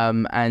 true.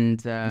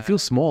 And you feel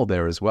small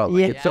there as well.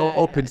 Like it's so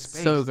open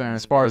space, so grand.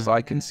 As far as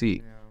I can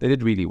see. They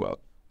did really well.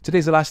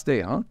 Today's the last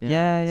day, huh?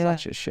 Yeah.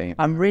 Such a shame.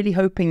 I'm really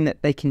hoping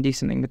that they can do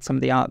something with some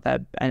of the art there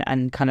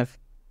and kind of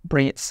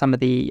bring it to some of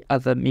the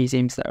other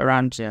museums that are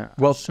around. Yeah.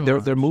 Well,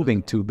 they're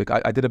moving too.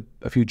 Because I did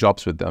a few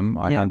jobs with them.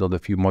 I handled a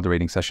few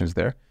moderating sessions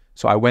there.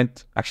 So I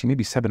went actually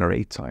maybe 7 or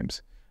 8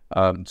 times.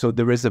 So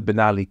there is a Ben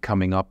Ali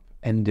coming up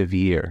end of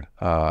year.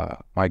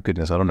 My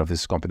goodness, I don't know if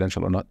this is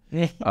confidential or not.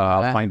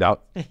 I'll find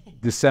out.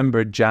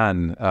 December,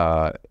 Jan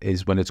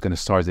is when it's going to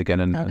start again,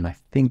 and I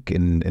think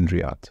in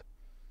Riyadh.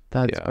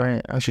 That's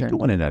great. I should do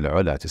one in Al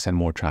Ula to send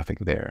more traffic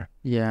there.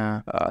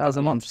 Yeah. That was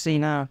a lot to see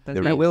now.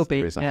 There will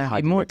be.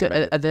 More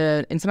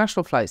the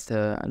international flights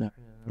to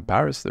in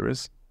Paris, there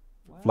is.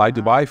 Fly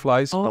Dubai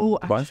flies.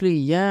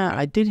 Actually,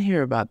 I did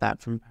hear about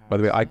that from Paris. By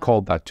the way, I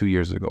called that 2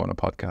 years ago on a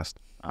podcast.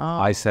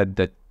 I said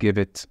that give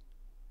it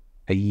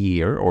a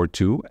year or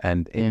 2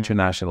 and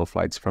international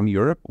flights from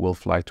Europe will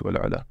fly to Al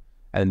Ula.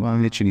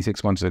 And literally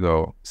 6 months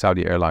ago,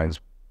 Saudi Airlines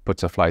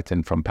puts a flight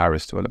in from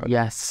Paris to Al Ula.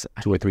 Yes.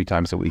 2 or 3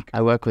 times a week.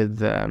 I work with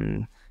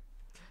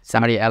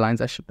Saudi Airlines.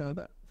 I should know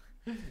that.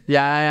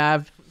 Yeah, I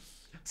have.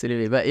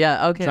 Absolutely. But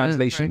okay.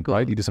 Translation, cool.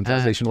 Right? You do some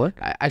translation work?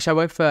 Actually, I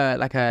work for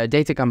like a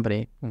data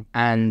company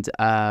and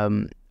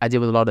I deal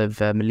with a lot of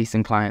Middle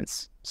Eastern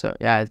clients. So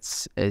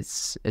it's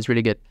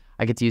really good.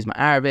 I get to use my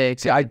Arabic.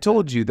 See, I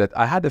told you that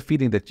I had a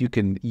feeling that you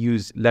can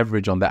use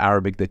leverage on the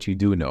Arabic that you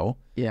do know.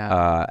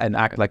 Yeah. And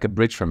act like a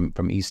bridge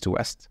from east to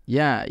west.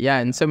 Yeah,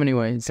 in so many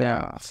ways.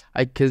 Yeah.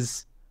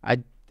 Because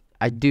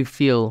I do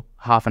feel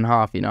half and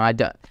half,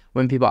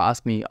 when people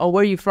ask me, oh,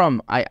 where are you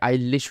from? I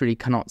literally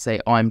cannot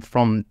say, oh, I'm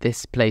from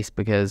this place,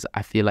 because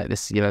I feel like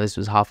this, this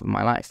was half of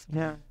my life.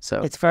 Yeah.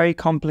 So it's very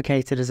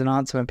complicated as an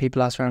answer when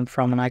people ask where I'm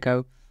from, and I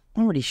go,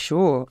 I'm not really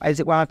sure.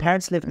 Is it where my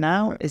parents live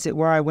now? Is it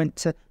where I went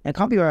to? It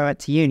can't be where I went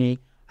to uni.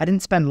 I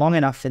didn't spend long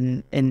enough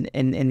in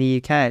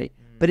the UK.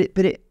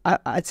 But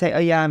I'd say, oh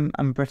yeah,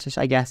 I'm British,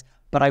 I guess,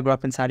 but I grew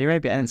up in Saudi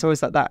Arabia, and it's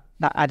always like that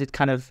added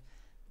kind of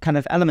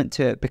element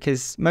to it,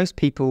 because most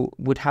people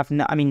would have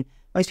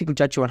most people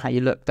judge you on how you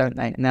look, don't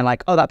they? And they're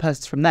like, oh, that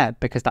person's from there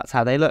because that's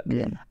how they look.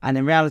 Yeah. And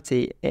in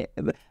reality,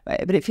 but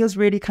it feels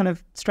really kind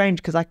of strange,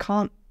 because I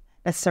can't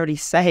necessarily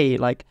say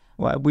like,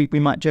 well, we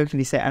might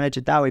jokingly say Anna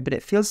Jadawi, but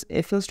it feels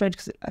strange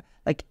because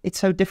it's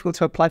so difficult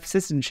to apply for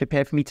citizenship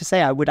here for me to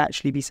say I would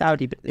actually be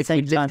Saudi. But at the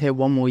same time, lived here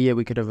 1 more year,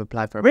 we could have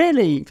applied for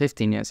really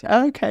 15 years.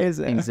 Yeah. Okay, is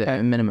it?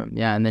 Okay. Minimum,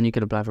 yeah, and then you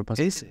could apply for a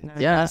passport. Is it?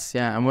 Yes,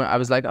 yeah. And I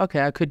was like,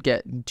 okay, I could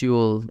get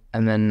dual,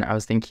 and then I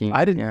was thinking,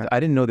 I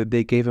didn't know that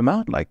they gave them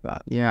out like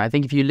that. Yeah, I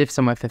think if you live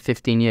somewhere for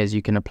 15 years,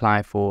 you can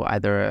apply for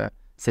either a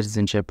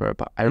citizenship or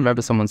I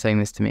remember someone saying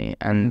this to me,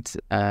 and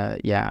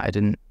I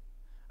didn't.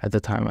 At the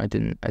time, I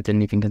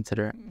didn't even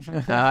consider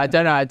it. I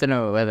don't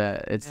know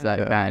whether it's like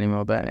that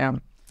anymore, but yeah.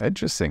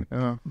 Interesting.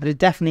 But it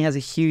definitely has a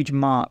huge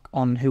mark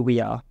on who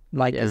we are,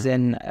 as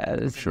in...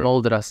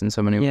 molded us in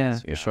so many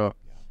ways, for sure.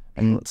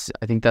 And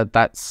I think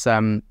that's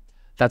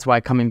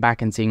why coming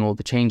back and seeing all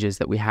the changes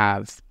that we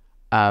have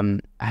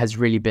has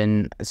really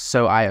been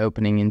so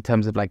eye-opening in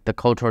terms of like the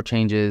cultural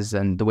changes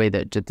and the way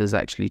that Jeddah's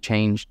actually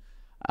changed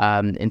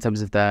in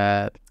terms of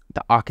the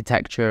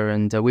architecture.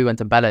 And we went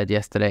to Balad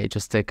yesterday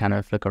just to kind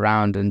of look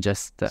around and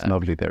just... it's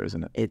lovely there,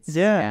 isn't it?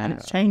 And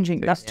it's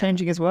changing. That's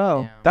changing as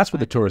well. Yeah. That's what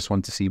the tourists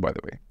want to see, by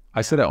the way.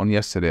 I said that on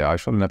yesterday. I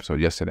shot an episode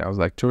yesterday. I was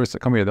like, tourists that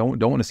come here don't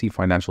want to see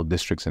financial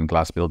districts and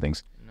glass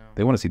buildings. No.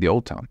 They want to see the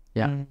old town.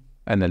 Yeah.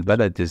 And Al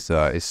Balad is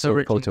so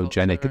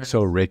photogenic. It's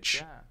so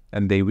rich. Yeah.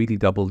 And they really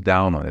doubled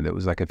down on it. It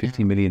was like a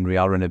 50 million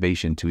real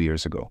renovation 2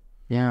 years ago.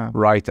 Yeah.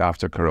 Right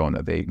after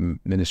Corona. The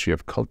Ministry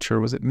of Culture,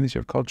 was it Ministry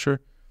of Culture?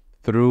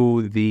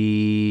 Through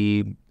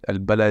the Al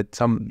Balad,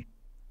 some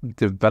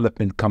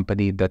development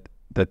company that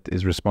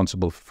is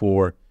responsible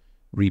for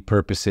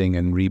repurposing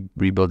and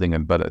rebuilding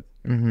Al Balad.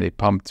 They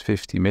pumped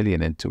 50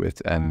 million into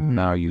it, and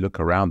now you look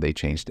around, they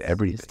changed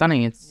everything. It's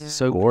stunning. It's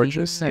so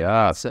gorgeous. Clean.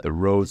 Yeah, it's the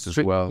roads as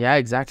well. Yeah,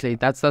 exactly.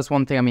 That's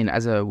one thing. I mean,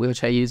 as a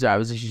wheelchair user, I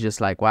was actually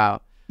just like,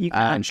 wow. You can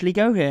actually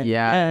go here.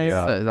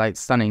 Yeah. So, like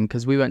stunning,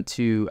 because we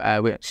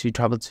actually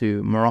traveled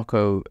to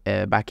Morocco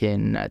back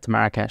in to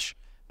Marrakesh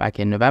back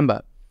in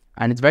November,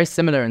 and it's very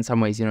similar in some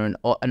ways. You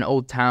know, an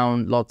old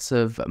town, lots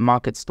of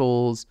market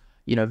stalls.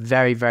 You know,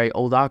 very very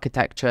old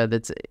architecture.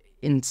 That's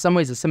in some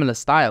ways a similar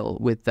style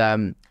with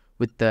the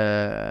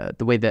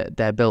way that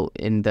they're built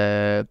in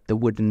the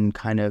wooden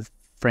kind of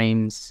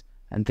frames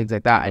and things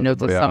like that. I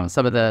noticed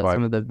some of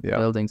the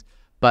buildings.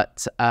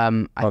 But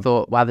I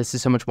thought, wow, this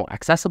is so much more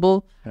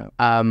accessible. Yeah.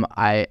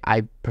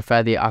 I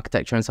prefer the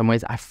architecture in some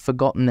ways. I've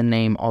forgotten the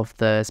name of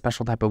the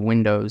special type of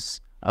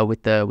windows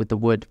with the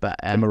wood, but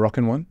the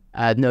Moroccan one.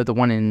 No, the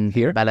one in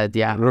here, Balad,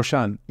 yeah.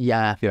 Roshan.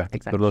 Yeah,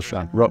 exactly. The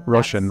Roshan.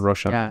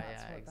 Roshan. Yeah,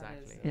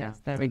 exactly. Yeah,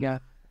 there we go.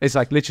 It's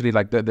like literally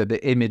like the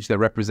image that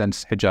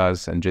represents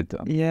Hijaz and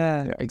Jeddah.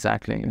 Yeah,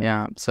 exactly.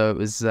 Yeah. So it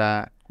was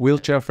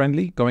wheelchair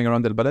friendly going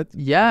around Al Balad.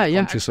 Yeah.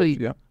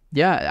 Actually,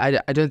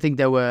 I don't think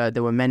there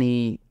were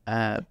many.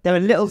 There were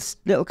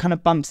little kind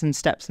of bumps and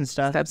steps and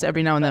stuff. Steps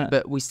every now and then,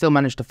 but we still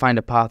managed to find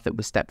a path that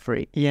was step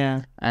free.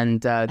 Yeah,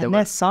 and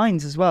there's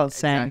signs as well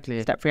saying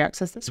step free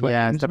access this way.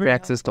 Yeah, step free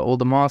access to all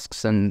the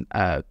mosques, and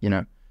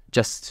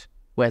just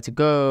where to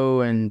go,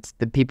 and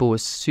the people were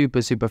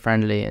super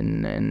friendly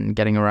and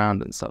getting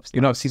around and stuff. You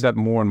know, I see that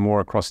more and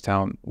more across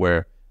town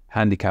where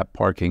handicap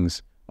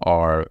parkings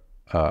are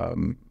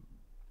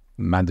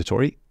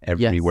mandatory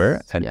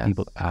everywhere, and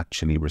people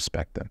actually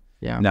respect them.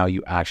 Yeah. Now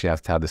you actually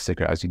have to have the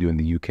sticker, as you do in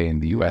the UK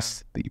and the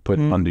US, that you put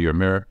under your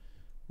mirror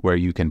where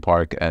you can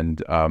park,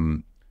 and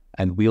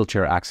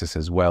wheelchair access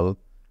as well.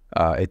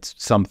 It's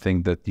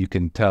something that you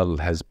can tell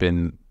has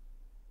been,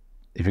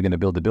 if you're going to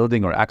build a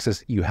building or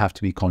access, you have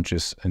to be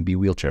conscious and be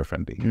wheelchair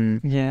friendly.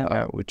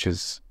 Which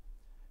is...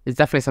 It's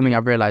definitely something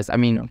I've realized. I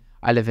mean,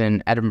 I live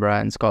in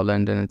Edinburgh in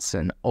Scotland, and it's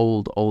an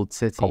old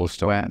city.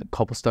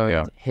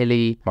 Cobblestone,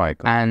 hilly.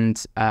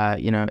 And,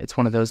 it's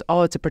one of those,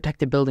 it's a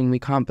protected building, we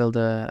can't build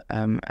a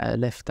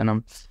lift. And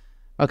I'm,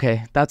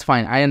 okay, that's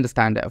fine. I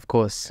understand it, of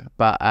course.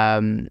 But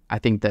I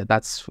think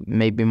that's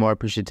maybe more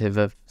appreciative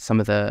of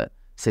some of the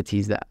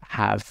cities that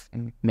have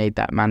made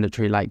that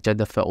mandatory, like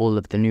Jeddah, for all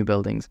of the new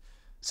buildings.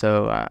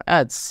 So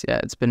it's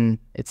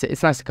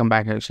nice to come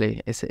back.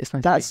 Actually, it's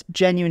nice. That's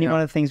genuinely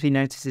one of the things we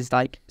notice is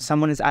like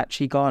someone has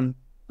actually gone,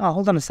 oh,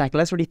 hold on a second,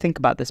 let's really think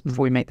about this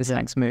before we make this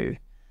next move.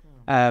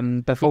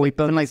 Before we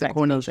build like the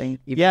Corniche.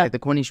 Like the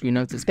Corniche, we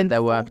noticed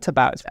there were thought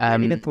about.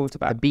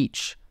 The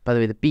beach. By the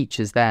way, the beach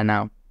is there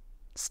now.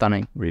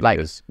 Stunning. Really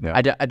is. Yeah.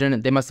 I don't know.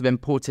 They must have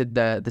imported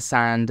the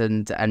sand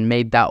and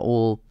made that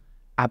all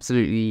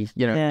absolutely.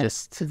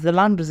 Just the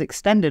land was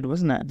extended,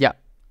 wasn't it? Yeah.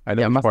 I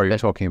know what you're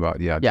talking about.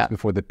 Just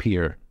before the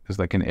pier, there's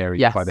like an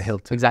area by the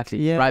Hilton.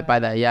 Exactly. Right by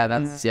there. Yeah,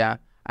 that's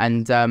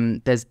And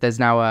there's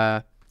now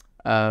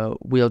a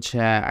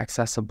wheelchair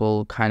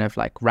accessible kind of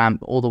like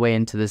ramp all the way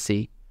into the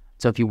sea.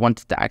 So if you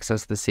wanted to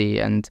access the sea,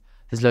 and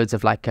there's loads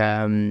of like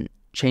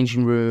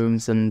changing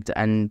rooms and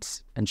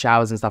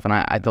showers and stuff, and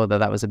I thought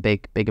that was a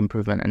big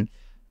improvement, and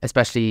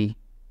especially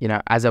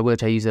as a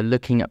wheelchair user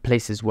looking at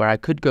places where I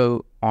could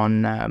go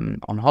on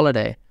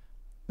holiday.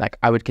 Like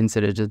I would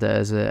consider Jeddah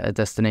as a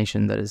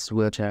destination that is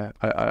wheelchair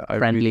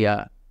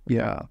friendlier.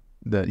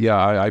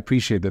 I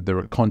appreciate that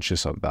they're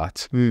conscious of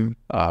that.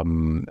 I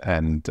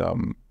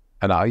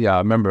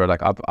remember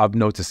like I've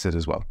noticed it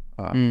as well.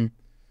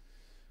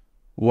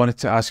 Wanted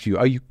to ask you,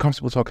 are you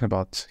comfortable talking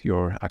about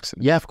your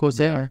accident? Yeah, of course.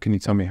 Yeah. Can you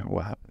tell me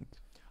what happened?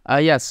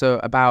 So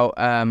about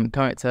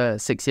coming up to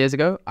 6 years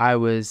ago, I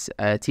was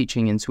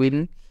teaching in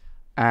Sweden,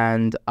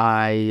 and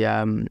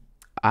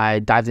I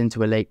dived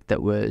into a lake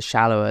that was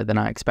shallower than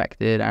I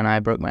expected, and I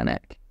broke my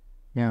neck.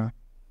 Yeah.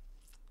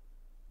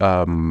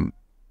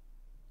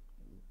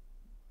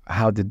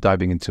 How did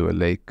diving into a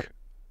lake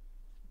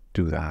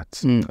do that?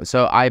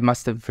 So I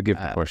must have... Forgive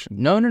the question.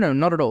 No,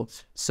 not at all.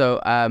 So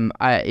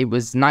it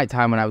was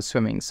nighttime when I was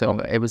swimming, so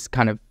it was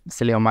kind of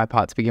silly on my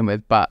part to begin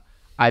with, but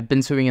I'd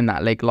been swimming in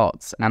that lake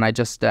lots, and I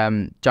just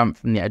jumped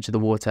from the edge of the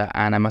water,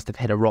 and I must have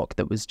hit a rock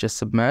that was just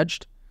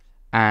submerged.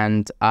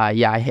 And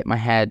I hit my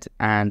head,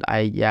 and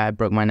I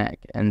broke my neck,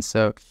 and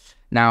so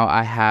now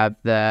I have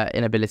the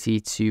inability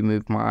to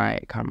move my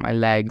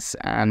legs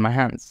and my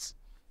hands.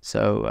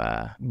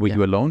 So were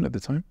you alone at the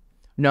time?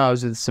 No, I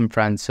was with some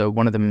friends. So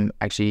one of them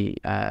actually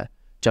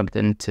jumped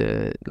in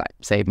to like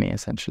save me,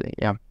 essentially.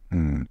 Yeah.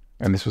 And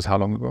this was how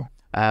long ago?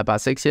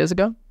 About 6 years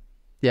ago.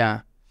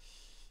 Yeah.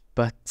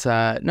 but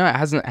no,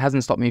 it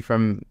hasn't stopped me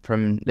from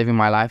living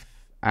my life.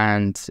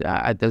 And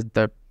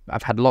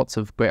I've had lots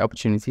of great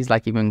opportunities,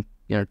 like even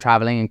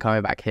traveling and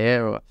coming back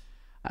here, or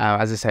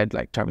as I said,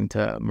 like traveling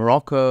to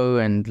Morocco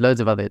and loads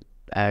of other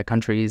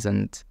countries.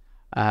 And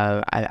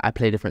I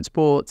play different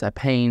sports, I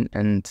paint,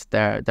 and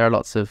there are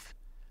lots of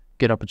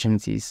good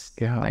opportunities.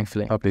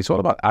 Thankfully. It's all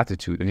about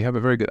attitude, and you have a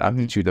very good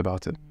attitude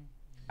about it.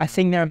 I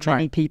think there are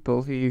many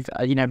people who've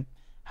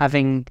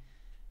having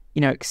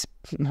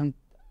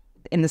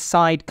in the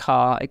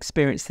sidecar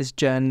experienced this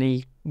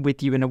journey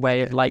with you in a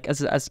way of like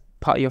as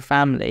part of your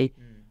family.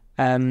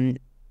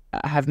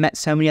 Have met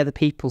so many other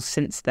people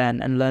since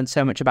then and learned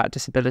so much about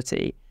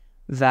disability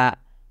that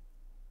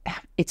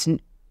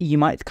you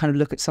might kind of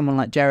look at someone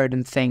like Gerard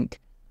and think,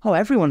 oh,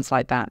 everyone's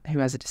like that who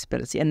has a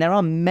disability. And there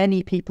are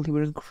many people who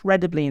are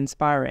incredibly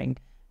inspiring,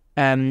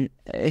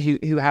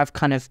 who have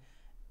kind of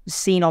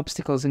seen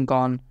obstacles and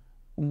gone,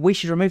 we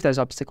should remove those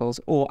obstacles,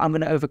 or I'm going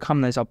to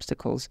overcome those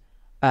obstacles.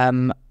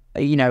 But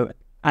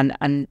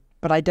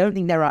I don't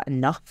think there are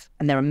enough,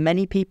 and there are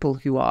many people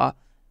who are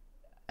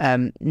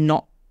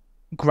not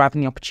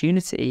grabbing the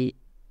opportunity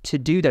to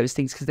do those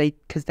things because they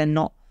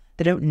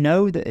don't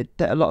know that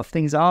a lot of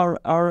things are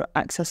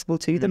accessible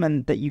to them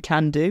and that you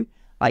can do.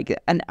 Like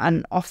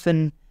and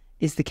often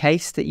is the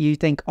case that you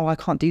think, oh, I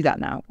can't do that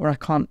now, or I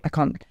can't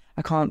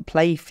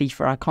play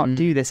FIFA, I can't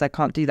do this, I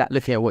can't do that.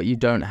 Looking at what you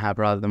don't have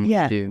rather than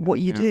what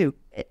you do.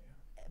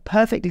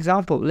 Perfect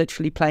example,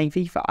 literally playing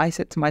FIFA. I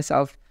said to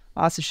myself,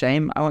 oh, that's a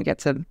shame, I won't get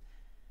to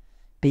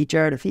beat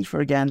Gerard at FIFA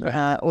again,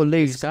 or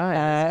lose.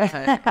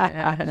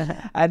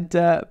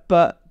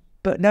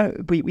 But no,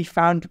 we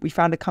found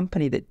a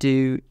company that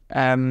do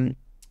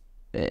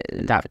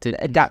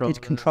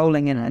adapted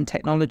controlling and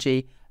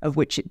technology, of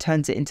which it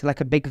turns it into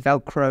like a big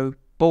Velcro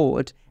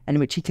board, in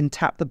which he can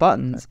tap the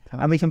buttons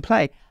and we can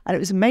play. And it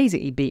was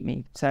amazing. He beat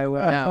me. So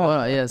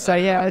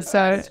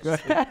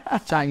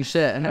chatting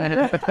shit.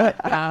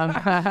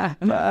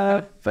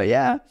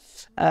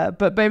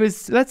 But it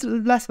was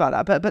less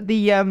about that. But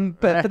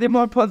the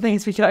more important thing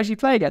is we could actually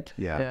play again.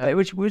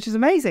 Which is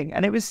amazing.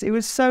 And it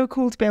was so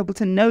cool to be able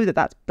to know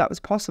that was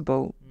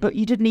possible. But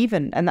you didn't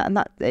even, and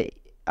that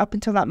up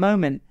until that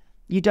moment,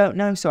 you don't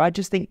know. So I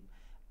just think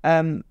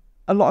a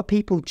lot of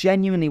people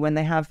genuinely, when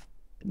they have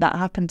that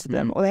happen to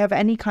them, or they have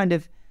any kind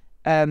of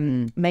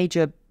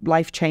major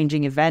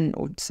life-changing event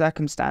or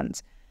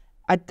circumstance,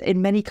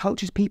 in many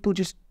cultures, people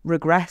just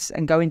regress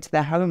and go into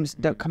their homes,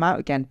 don't come out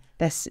again.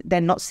 They're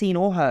not seen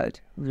or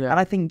heard. And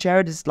I think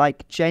Gerard is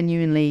like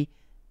genuinely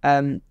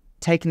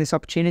taking this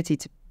opportunity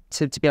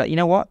to be like, you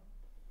know what?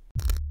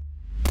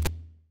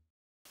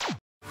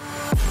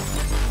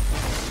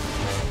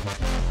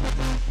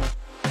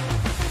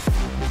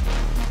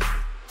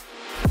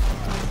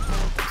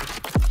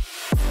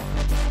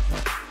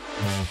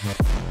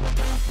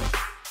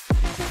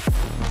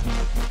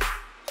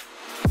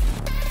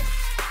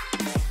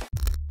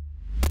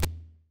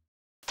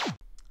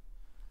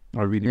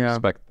 I really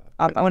respect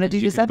that. I want to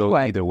do this either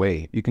way. Either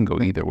way, you can go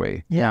either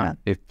way. Yeah.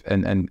 If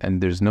and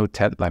there's no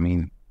I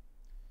mean,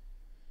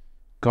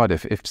 God,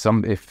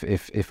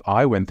 if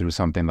I went through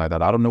something like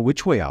that, I don't know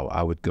which way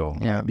I would go.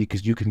 Yeah.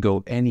 Because you can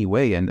go any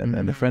way. And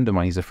a friend of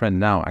mine, he's a friend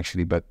now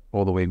actually, but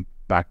all the way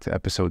back to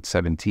episode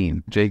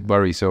 17, Jake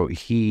Burry. So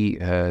he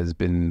has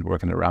been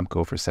working at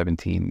Ramco for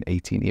 17,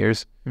 18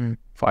 years.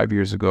 5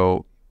 years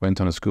ago, went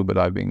on a scuba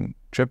diving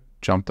trip,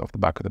 jumped off the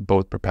back of the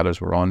boat,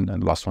 propellers were on,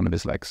 and lost one of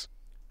his legs.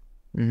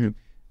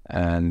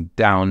 And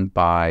down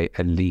by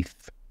a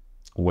leaf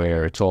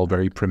where it's all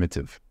very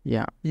primitive.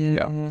 Yeah.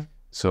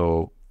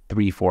 So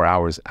 3-4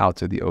 hours out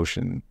to the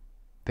ocean,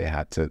 they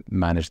had to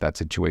manage that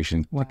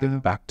situation to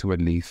get back to a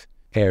leaf,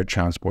 air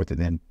transported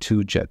then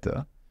to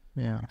Jeddah.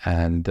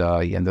 And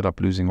he ended up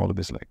losing all of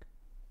his leg.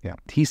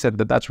 He said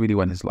that's really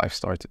when his life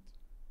started.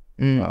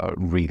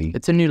 Really,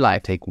 it's a new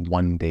life. Take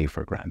one day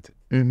for granted,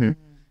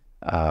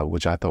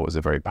 which I thought was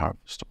a very powerful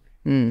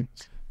story.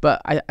 But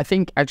I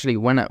think actually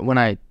when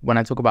I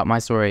talk about my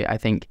story, I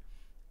think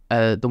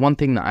the one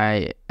thing that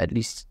I at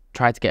least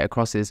try to get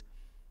across is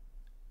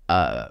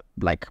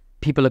like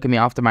people look at me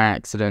after my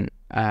accident,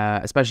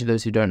 especially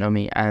those who don't know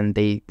me, and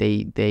they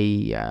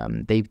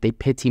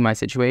pity my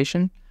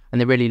situation, and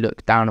they really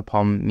look down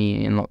upon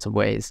me in lots of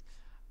ways.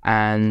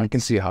 And I can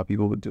see how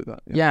people would do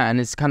that. Yeah, and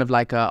it's kind of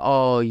like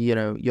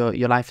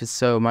your life is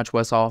so much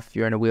worse off.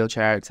 You're in a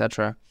wheelchair,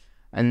 etc.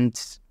 And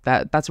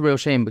that's a real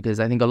shame, because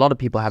I think a lot of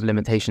people have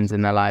limitations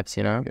in their lives,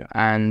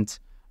 and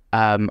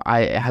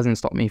it hasn't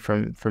stopped me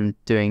from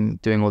doing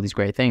all these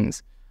great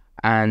things.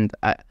 And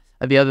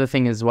the other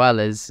thing as well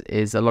is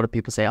a lot of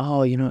people say,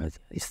 oh,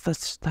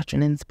 it's such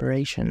an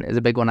inspiration is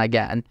a big one I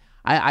get. And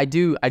I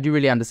do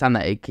really understand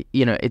that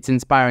it's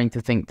inspiring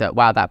to think that,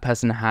 wow, that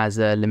person has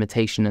a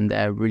limitation and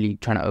they're really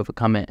trying to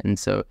overcome it. And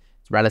so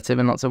it's relative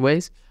in lots of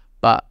ways.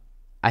 But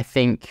I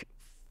think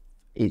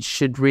it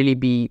should really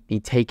be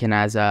taken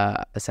as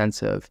a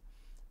sense of,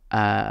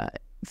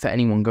 for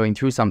anyone going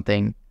through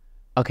something,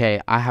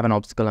 okay, I have an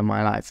obstacle in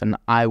my life and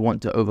I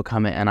want to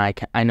overcome it, and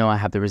I know I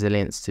have the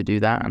resilience to do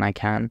that, and I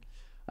can.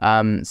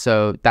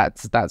 So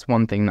that's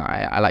one thing that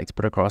I like to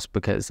put across,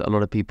 because a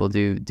lot of people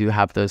do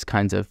have those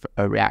kinds of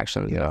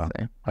reactions. Yeah, let's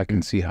say. I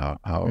can see how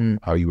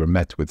you were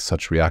met with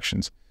such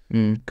reactions.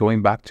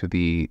 Going back to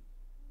the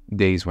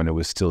days when it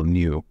was still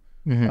new,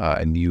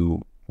 and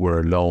you were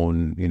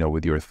alone,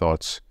 with your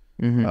thoughts.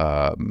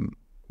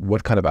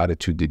 What kind of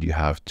attitude did you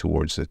have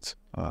towards it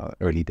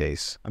early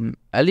days?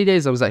 Early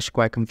days, I was actually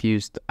quite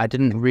confused. I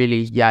didn't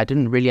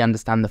really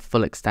understand the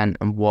full extent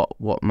of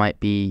what might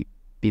be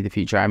the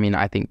future. I mean,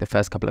 I think the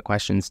first couple of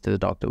questions to the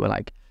doctor were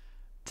like,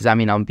 does that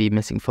mean I'll be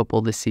missing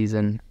football this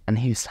season? And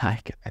he was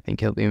like, I think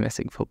he'll be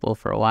missing football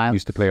for a while. You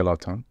used to play a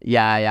lot, huh?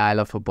 Yeah, I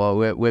love football.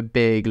 We're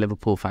big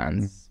Liverpool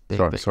fans.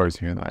 Sorry to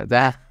hear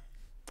that.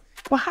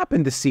 What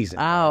happened this season?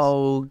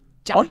 Oh,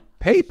 on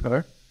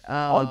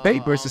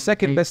paper, it's the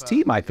second best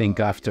team, I think,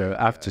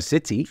 after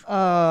City.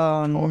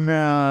 Oh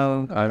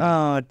no!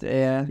 Oh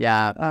dear.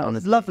 Yeah, it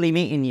was lovely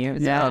meeting you.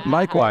 Yeah,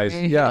 likewise.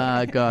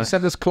 Yeah, God.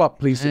 send us Klopp,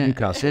 please, to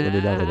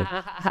Newcastle.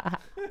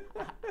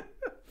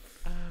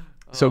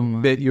 So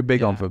you're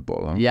big on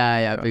football, huh?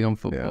 Yeah, big on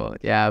football.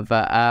 Yeah,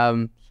 but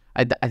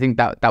I think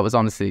that was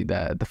honestly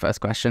the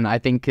first question. I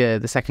think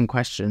the second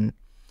question,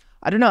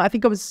 I don't know. I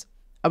think I was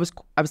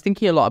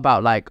thinking a lot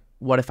about like,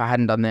 what if I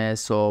hadn't done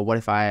this, or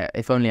if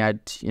only I'd,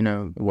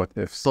 what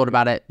if thought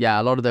about it. Yeah,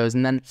 a lot of those.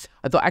 And then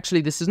I thought,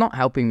 actually, this is not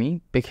helping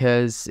me,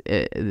 because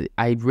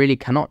I really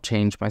cannot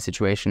change my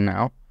situation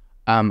now.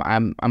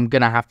 I'm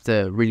gonna have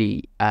to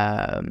really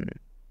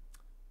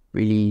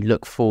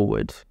look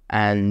forward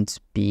and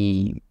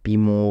be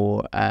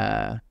more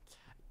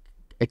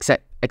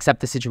accept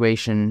the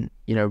situation.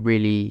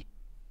 Really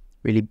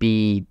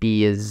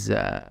be as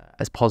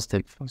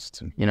positive,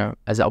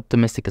 as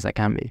optimistic as I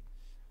can be.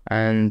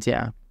 And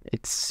yeah,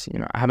 it's,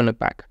 I haven't looked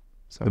back.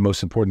 So the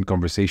most important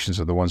conversations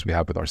are the ones we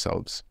have with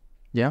ourselves.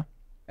 Yeah.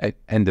 At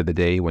end of the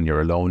day, when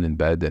you're alone in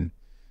bed and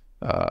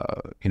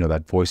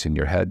that voice in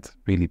your head,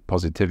 really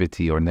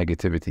positivity or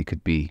negativity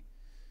could be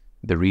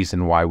the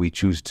reason why we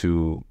choose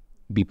to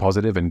be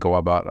positive and go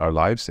about our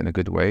lives in a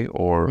good way,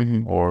 or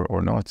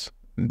not.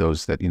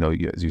 Those that,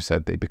 as you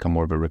said, they become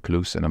more of a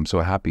recluse, and I'm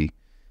so happy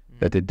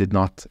that it did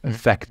not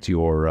affect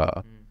your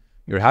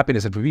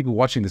happiness. And for people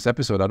watching this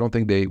episode, I don't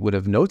think they would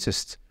have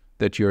noticed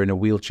that you're in a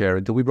wheelchair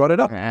until we brought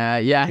it up.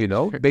 Yeah.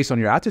 Based on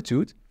your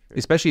attitude,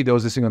 especially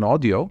those listening on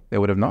audio, they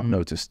would have not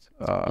noticed.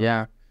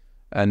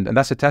 And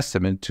that's a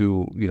testament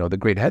to, the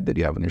great head that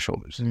you have on your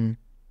shoulders,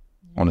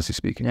 honestly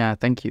speaking. Yeah,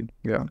 thank you.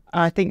 Yeah.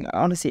 I think,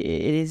 honestly,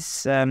 it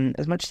is,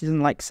 as much as he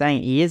doesn't like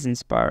saying it, he is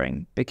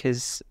inspiring,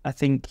 because I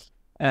think,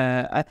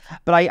 but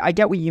I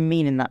get what you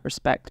mean in that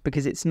respect,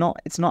 because it's not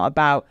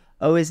about,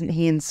 oh, isn't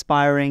he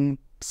inspiring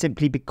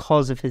simply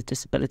because of his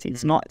disability?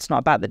 It's not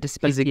about the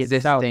disability He's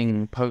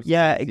existing itself.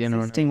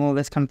 Existing, all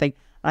this kind of thing.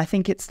 I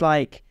think it's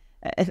like,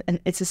 and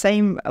it's the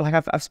same. Like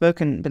I've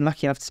been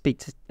lucky enough to speak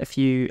to a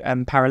few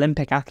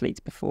Paralympic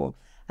athletes before,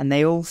 and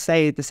they all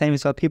say the same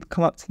as well. People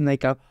come up to them, and they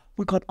go, "Oh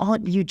my God,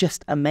 aren't you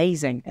just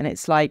amazing?" And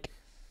it's like,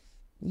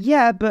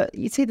 yeah, but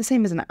you'd say the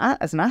same as an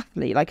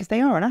athlete. Like, if they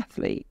are an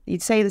athlete,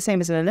 you'd say the same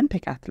as an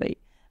Olympic athlete,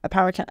 a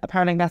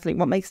Paralympic athlete.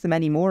 What makes them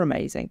any more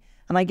amazing?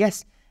 And I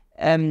guess,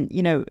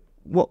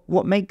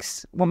 what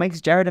makes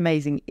Gerard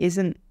amazing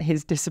isn't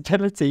his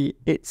disability,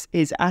 it's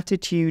his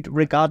attitude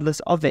regardless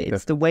of it.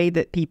 It's the way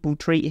that people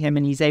treat him,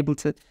 and he's able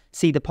to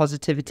see the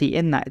positivity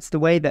in that. It's the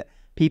way that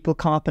people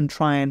come up and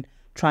try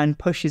and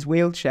push his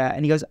wheelchair,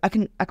 and he goes, I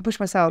can push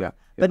myself,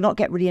 but not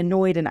get really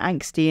annoyed and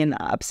angsty and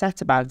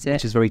upset about it.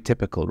 Which is very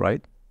typical,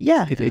 right?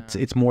 Yeah.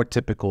 It's more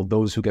typical,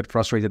 those who get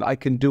frustrated, I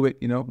can do it,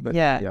 but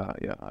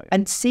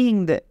and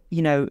seeing that,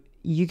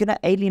 you're gonna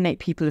alienate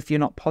people if you're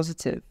not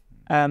positive.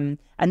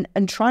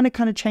 And trying to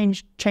kind of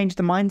change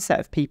the mindset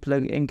of people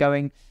and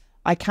going,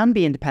 I can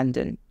be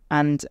independent,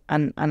 and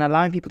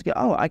allowing people to go,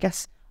 oh, I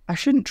guess I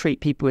shouldn't treat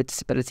people with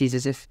disabilities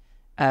as if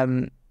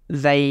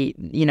they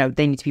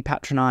need to be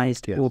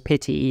patronized or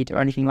pitied or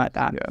anything like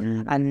that.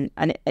 And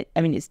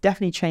it's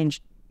definitely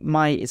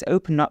it's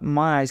opened up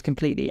my eyes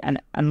completely,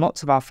 and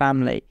lots of our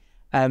family,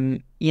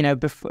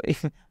 before,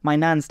 if my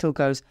nan still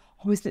goes,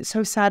 oh, isn't it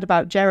so sad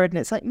about Gerard? And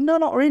it's like, no,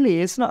 not really.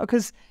 It's not,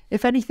 because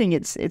if anything,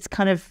 it's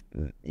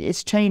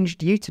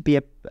changed you to be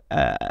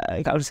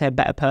I would say a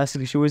better person,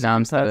 because you always. No,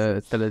 I'm still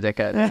a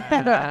dickhead.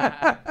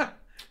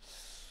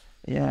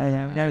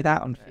 Yeah, we know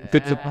that one.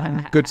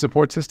 Good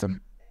support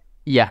system.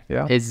 Yeah,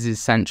 it's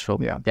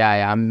essential. Yeah.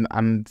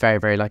 I'm very,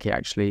 very lucky,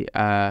 actually.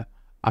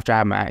 After I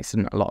had my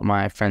accident, a lot of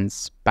my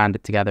friends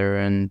banded together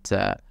and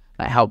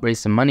helped raise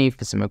some money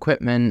for some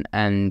equipment,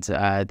 and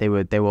they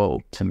were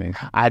all to me.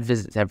 I had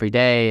visits every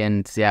day,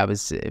 and I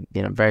was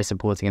very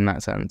supporting in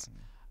that sense.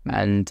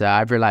 And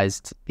I've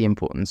realized the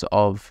importance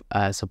of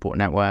a support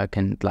network,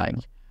 and like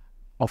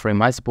offering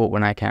my support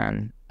when I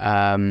can.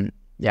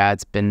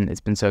 It's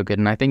been so good,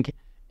 and I think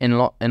in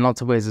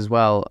lots of ways as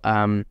well.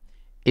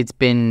 It's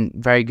been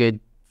very good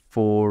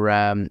for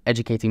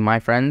educating my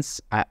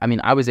friends. I mean,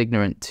 I was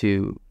ignorant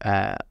to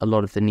a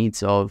lot of the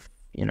needs of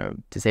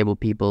disabled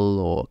people,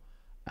 or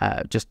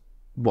just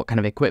what kind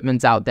of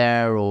equipment's out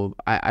there, or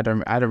I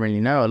don't really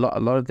know a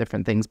lot of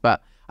different things.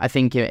 But I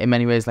think in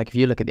many ways, like if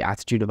you look at the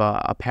attitude of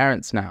our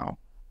parents now,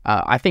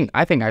 I think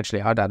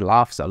actually our dad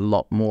laughs a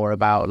lot more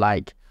about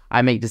like,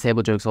 I make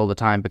disabled jokes all the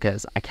time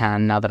because I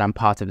can now that I'm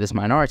part of this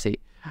minority.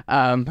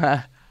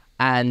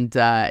 And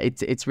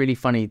it's really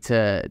funny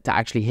to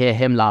actually hear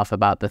him laugh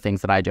about the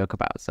things that I joke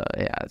about. So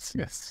yeah,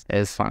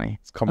 it's funny.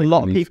 It's A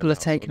lot of people are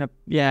taken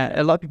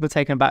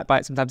aback by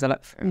it sometimes. They're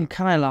like,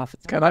 can I laugh?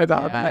 Can I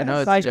laugh? Yeah, I know,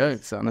 it's like,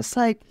 jokes, honestly. It's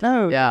like,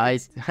 no. Yeah,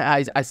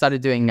 I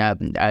started doing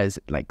as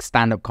like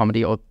stand-up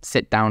comedy, or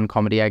sit-down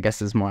comedy, I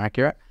guess is more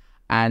accurate.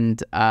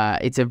 And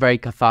it's a very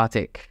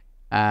cathartic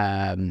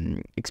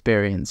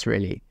experience,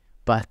 really.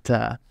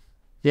 But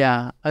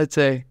yeah, I'd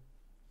say,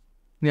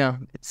 yeah,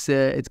 it's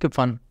good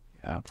fun.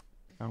 Yeah.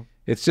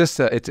 It's just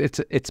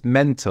it's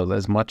mental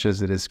as much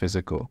as it is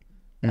physical,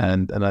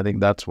 and I think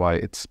that's why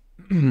it's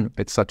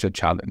it's such a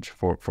challenge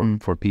for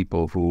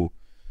people who,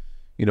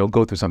 you know,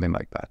 go through something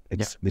like that.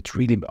 It's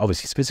really,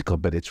 obviously it's physical,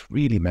 but it's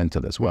really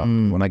mental as well.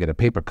 When I get a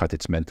paper cut,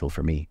 it's mental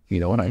for me.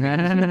 You know what I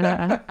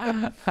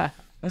mean?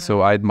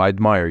 So I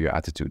admire your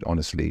attitude,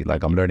 honestly.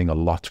 Like, I'm learning a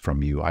lot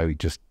from you. I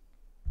just,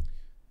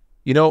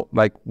 you know,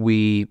 like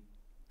we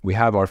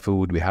have our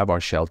food, we have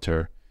our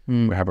shelter.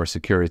 We have our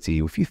security.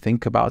 If you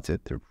think about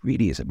it, there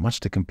really isn't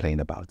much to complain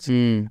about.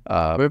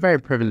 We're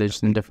very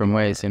privileged in different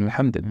ways.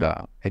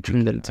 Alhamdulillah,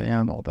 educated,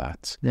 and all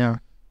that. Yeah.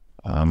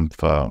 Lots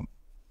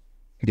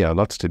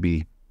to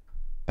be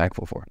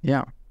thankful for.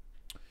 Yeah.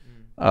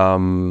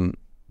 Some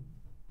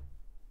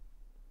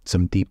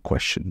deep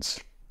questions.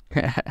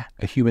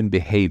 A human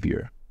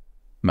behavior,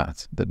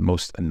 Matt, that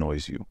most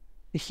annoys you.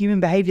 The human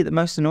behavior that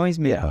most annoys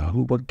me. Yeah.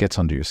 What gets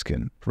under your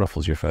skin,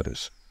 ruffles your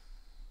feathers?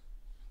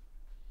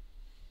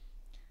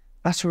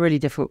 That's a really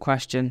difficult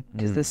question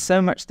because there's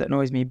so much that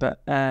annoys me,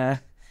 but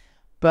I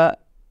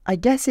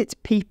guess it's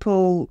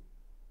people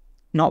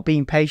not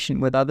being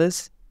patient with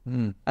others.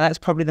 And that's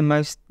probably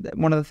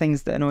one of the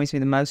things that annoys me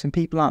the most, when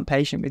people aren't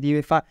patient with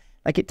you.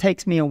 It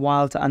takes me a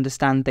while to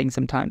understand things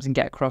sometimes and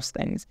get across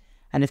things.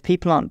 And if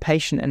people aren't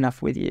patient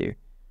enough with you,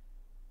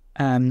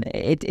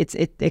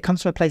 it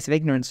comes from a place of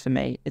ignorance for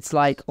me. It's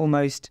like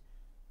almost,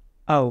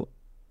 oh,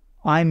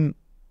 I've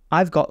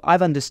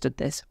understood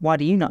this. Why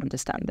do you not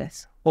understand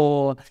this?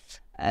 Or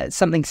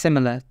something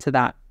similar to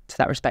that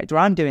respect. Or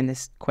I'm doing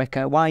this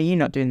quicker. Why are you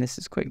not doing this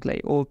as quickly?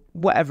 Or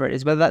whatever it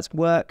is, whether that's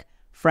work,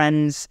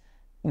 friends,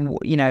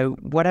 you know,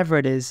 whatever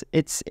it is.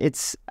 It's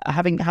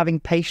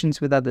having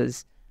patience with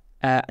others,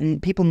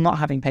 and people not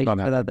having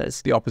patience with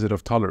others. The opposite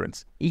of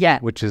tolerance. Yeah,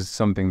 which is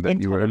something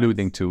that you were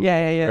alluding to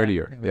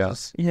earlier.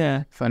 Yes.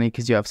 Yeah. Funny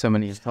because you have so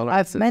many intolerances. I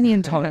have many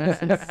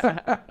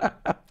intolerances.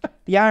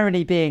 The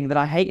irony being that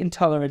I hate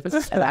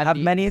intolerance and I have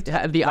many.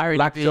 The irony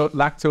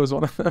lactose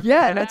one of them.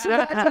 Yeah, that's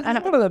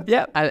one of them.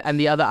 Yeah. And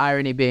the other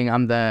irony being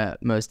I'm the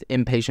most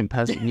impatient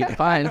person you can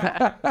find.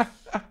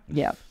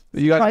 Yeah.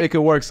 You got to make it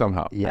work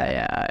somehow.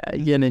 Yeah.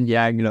 Yin and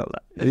yang, you know.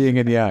 Yin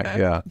and yang,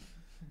 yeah.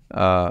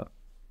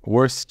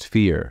 Worst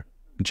fear,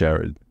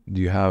 Gerard.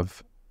 Do you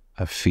have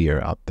a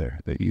fear out there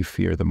that you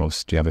fear the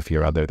most? Do you have a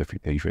fear out there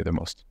that you fear the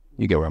most?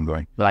 You get where I'm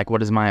going. Like,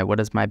 what is my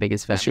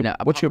biggest fear?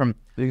 Apart from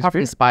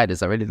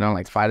spiders, I really don't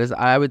like spiders.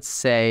 I would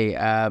say,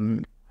 I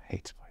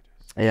hate spiders.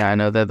 Yeah, I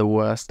know, they're the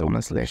worst,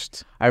 honestly.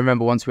 I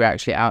remember once we were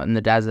actually out in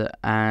the desert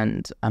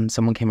and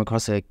someone came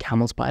across a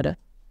camel spider.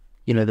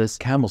 You know, this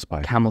camel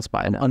spider. I'm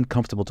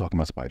uncomfortable talking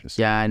about spiders.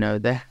 Yeah, I know.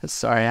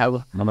 Sorry,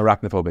 I'm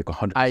arachnophobic,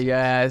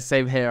 100%.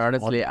 Same here,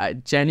 honestly. I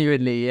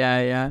genuinely,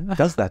 yeah.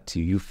 Does that to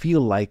you? You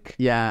feel like...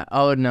 Yeah.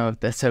 Oh, no,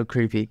 they're so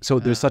creepy. So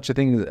there's such a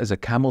thing as a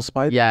camel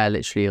spider? Yeah,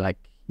 literally, like,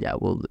 yeah,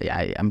 well,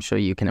 yeah, I'm sure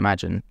you can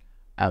imagine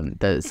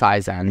the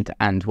size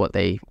and what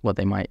they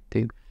might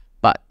do.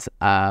 But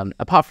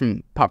apart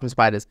from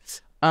spiders,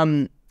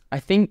 I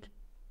think...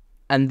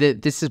 And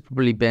this has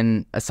probably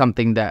been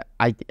something that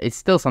it's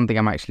still something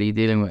I'm actually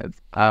dealing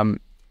with, I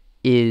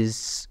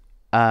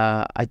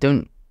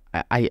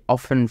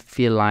often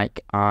feel like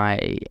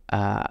I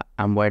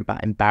am worried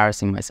about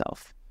embarrassing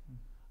myself.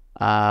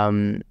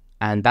 And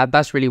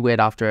that's really weird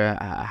after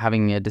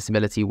having a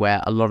disability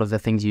where a lot of the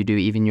things you do,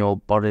 even your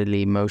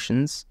bodily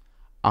motions,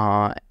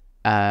 are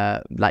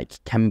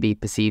can be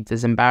perceived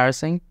as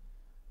embarrassing.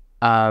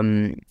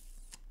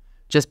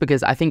 Just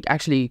because I think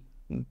actually...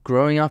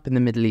 growing up in the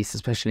Middle East,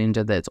 especially in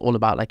Jeddah, it's all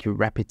about like your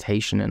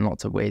reputation in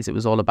lots of ways. It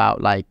was all about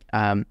like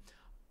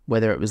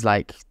whether it was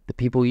like the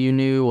people you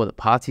knew or the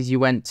parties you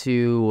went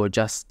to or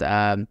just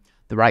the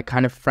right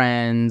kind of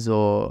friends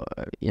or,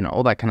 you know,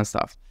 all that kind of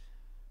stuff.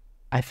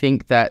 I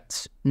think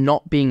that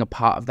not being a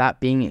part of that,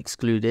 being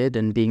excluded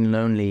and being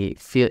lonely,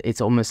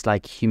 it's almost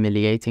like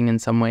humiliating in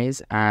some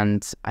ways.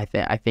 And I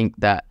think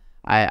that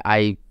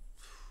it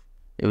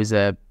was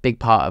a big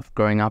part of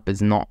growing up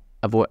is not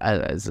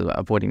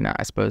avoiding that,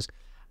 I suppose.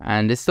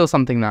 And it's still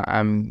something that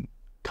I'm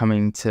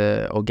coming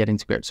to or getting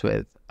to grips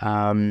with.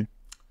 But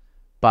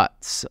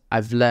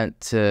I've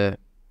learnt to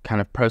kind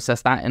of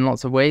process that in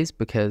lots of ways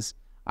because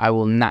I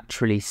will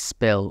naturally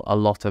spill a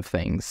lot of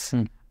things.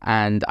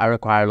 And I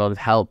require a lot of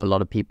help. A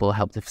lot of people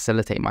help to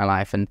facilitate my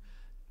life. And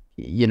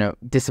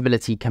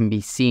disability can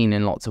be seen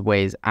in lots of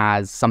ways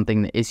as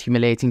something that is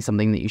humiliating,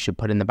 something that you should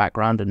put in the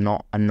background and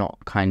not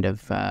kind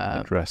of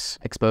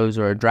expose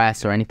or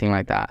address or anything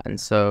like that. And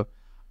so,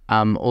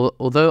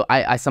 although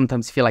I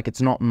sometimes feel like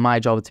it's not my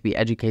job to be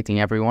educating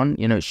everyone,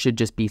 it should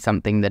just be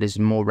something that is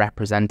more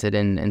represented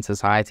in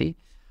society.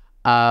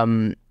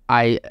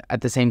 At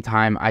the same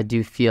time, I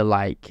do feel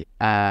like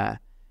a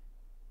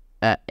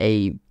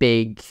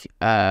big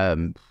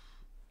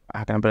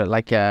how can I put it,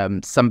 like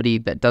somebody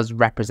that does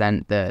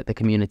represent the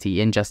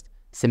community in just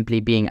simply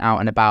being out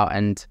and about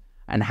and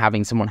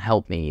having someone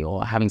help me,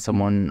 or having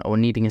someone, or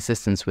needing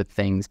assistance with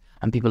things,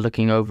 and people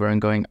looking over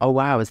and going, oh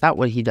wow, is that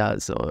what he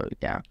does? Or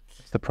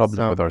it's the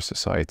problem with our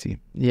society.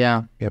 We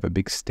have a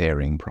big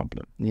staring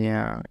problem.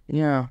 I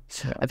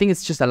think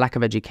it's just a lack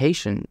of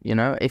education.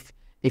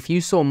 If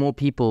you saw more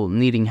people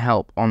needing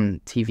help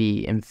on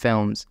TV, in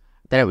films,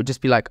 then it would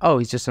just be like, oh,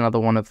 he's just another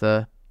one of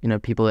the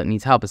people that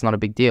needs help. It's not a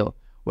big deal.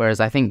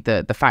 Whereas I think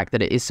that the fact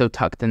that it is so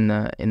tucked in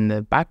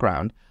the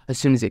background, as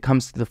soon as it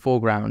comes to the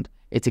foreground,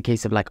 it's a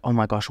case of like, oh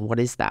my gosh, what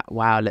is that?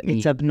 Wow,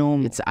 it's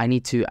abnormal. I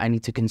need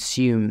to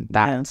consume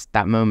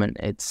that moment.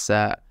 It's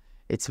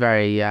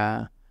very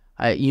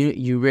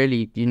you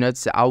really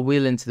notice it. I'll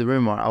wheel into the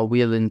room, or I'll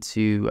wheel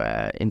into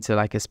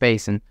like a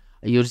space, and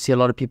you'll just see a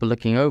lot of people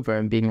looking over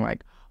and being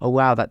like, oh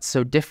wow, that's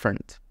so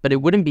different. But it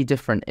wouldn't be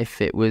different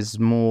if it was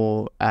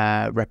more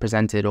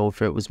represented, or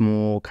if it was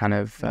more kind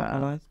of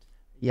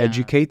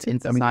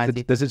educated. I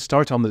mean, does it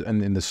start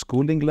in the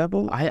schooling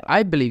level?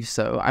 I believe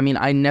so. I mean,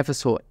 I never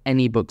saw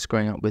any books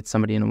growing up with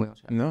somebody in a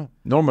wheelchair. No,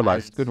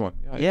 normalized. Good one.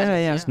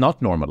 It's not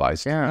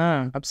normalized.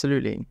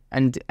 Absolutely.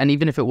 And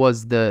even if it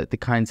was the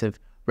kinds of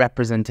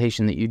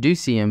representation that you do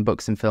see in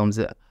books and films,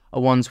 that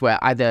are ones where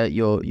either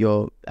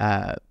you're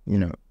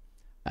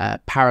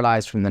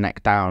paralyzed from the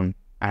neck down,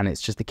 and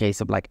it's just a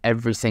case of like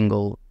every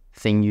single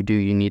thing you do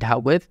you need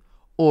help with,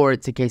 or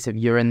it's a case of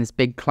you're in this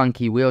big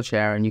clunky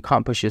wheelchair and you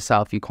can't push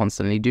yourself, you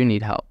constantly do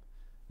need help.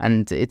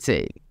 And it's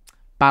a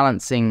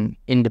balancing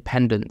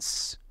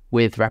independence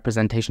with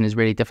representation is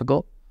really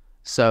difficult.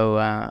 So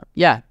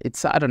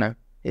it's, I don't know,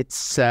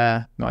 it's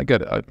no, I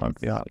get it.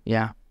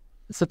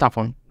 It's a tough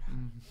one.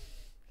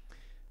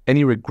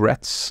 Any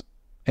regrets?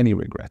 Don't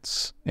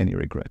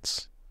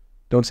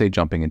say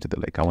jumping into the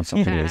lake. I want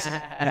something else.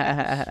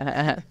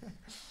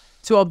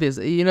 Too obvious.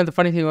 The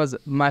funny thing was,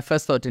 my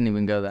first thought didn't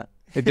even go there.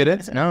 It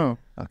didn't? No.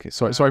 Okay,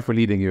 sorry for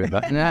leading you in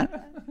that.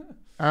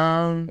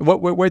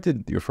 Where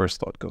did your first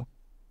thought go?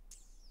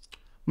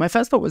 My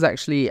first thought was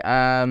actually,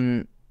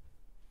 I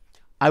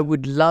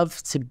would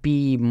love to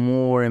be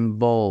more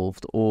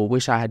involved, or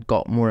wish I had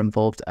got more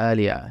involved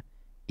earlier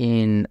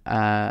in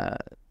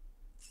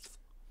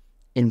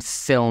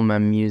film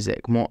and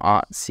music, more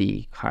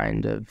artsy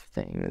kind of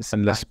things.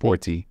 And less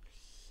sporty.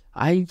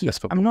 I'm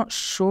not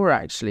sure,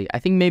 actually. I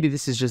think maybe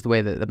this is just the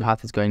way that the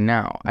path is going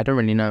now. I don't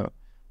really know.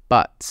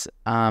 But,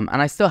 and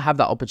I still have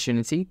that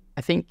opportunity,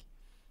 I think.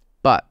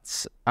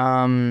 But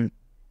I'm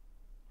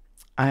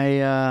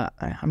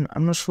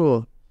not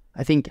sure.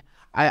 I think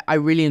I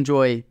really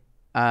enjoy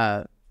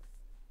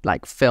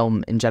like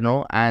film in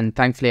general. And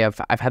thankfully,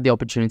 I've had the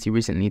opportunity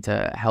recently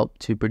to help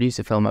to produce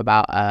a film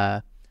about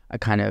a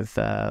kind of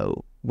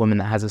woman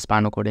that has a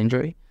spinal cord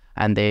injury.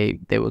 And they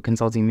were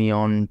consulting me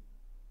on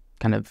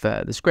kind of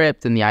the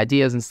script and the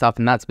ideas and stuff,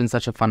 and that's been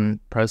such a fun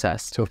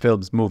process. So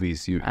films,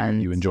 movies, you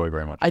enjoy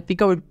very much. I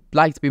think I would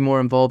like to be more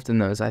involved in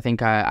those. I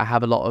think I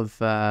have a lot of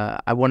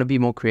I want to be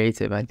more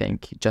creative, I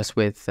think, just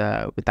with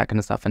that kind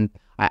of stuff. And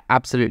I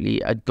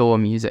absolutely adore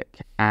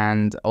music,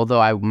 and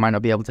although I might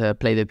not be able to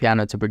play the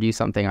piano to produce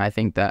something, I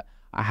think that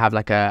I have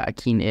like a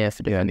keen ear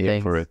for different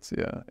things. For it,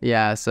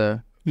 so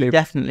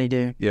definitely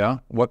do.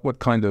 What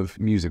kind of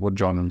music, what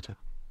genre?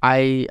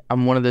 I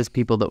am one of those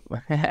people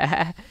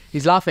that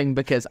he's laughing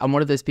because I'm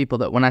one of those people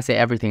that when I say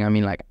everything, I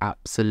mean like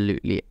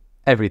absolutely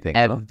everything.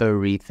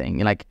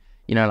 Like,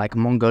 like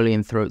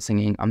Mongolian throat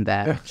singing, I'm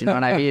there. Do you know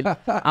what I mean?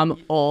 I'm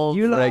all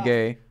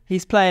reggae.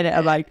 He's playing it.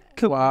 I'm like,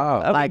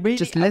 wow. Like,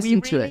 just listen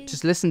to it.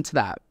 Just listen to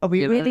that. Are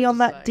we really on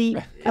that deep?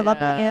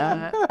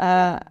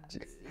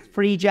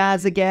 Free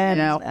jazz again.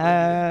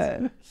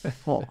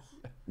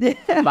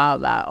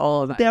 About that,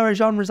 all that. There are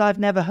genres I've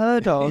never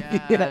heard of.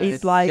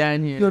 It's like,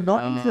 you're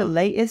not into the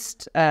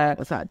latest.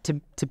 What's that?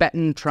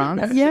 Tibetan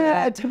trance?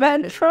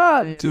 Tibetan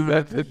trance.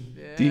 Tibetan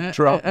deep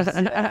trance.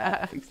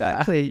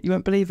 Exactly. You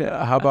won't believe it.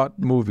 How about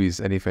movies?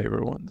 Any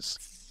favorite ones?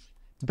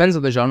 Depends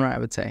on the genre, I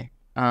would say.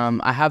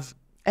 I have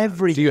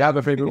every. Do you have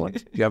a favorite one?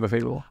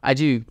 I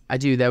do.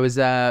 There was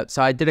so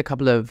I did a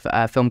couple of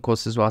film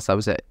courses whilst I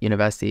was at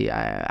university.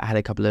 I had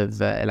a couple of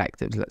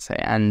electives, let's say,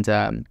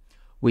 and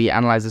we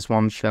analysed this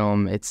one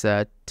film. It's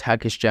a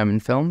Turkish-German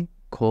film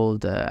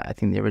called, I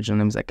think the original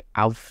name is like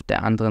Auf der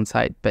anderen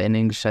Seite, but in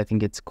English I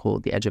think it's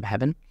called The Edge of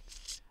Heaven.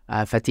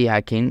 Fatih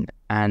Akin,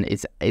 and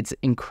it's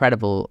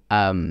incredible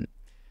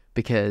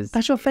because...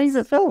 That's your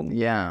favourite film?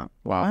 Yeah.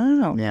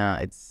 Wow. Yeah,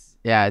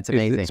 it's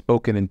amazing. Is it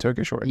spoken in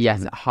Turkish or?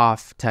 Yes,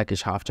 half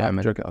Turkish, half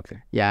German.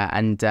 Okay. Yeah,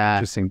 and...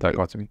 Interesting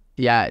dichotomy.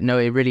 Yeah, no,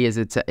 it really is.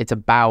 It's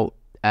about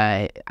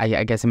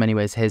I guess in many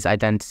ways his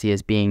identity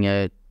as being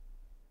a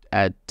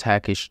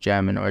Turkish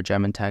German or a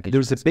German Turkish.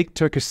 There's a big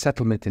Turkish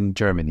settlement in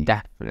Germany,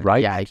 definitely,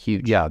 right? Yeah,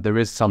 huge. Yeah, there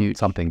is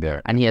something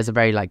there, and he has a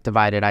very like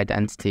divided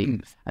identity,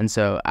 and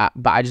so.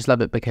 But I just love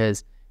it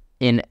because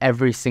in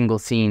every single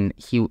scene,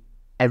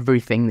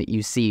 everything that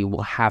you see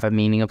will have a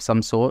meaning of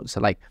some sort. So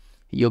like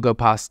you'll go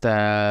past,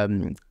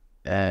 it'll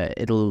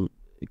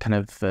kind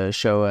of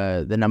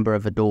show the number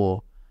of a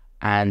door,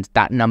 and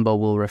that number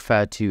will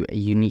refer to a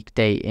unique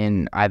date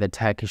in either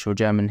Turkish or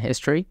German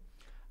history.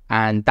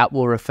 And that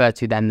will refer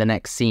to then the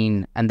next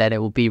scene, and then it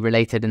will be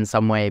related in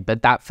some way.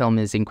 But that film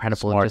is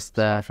incredible.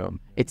 Smart film.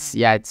 It's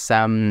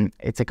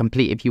a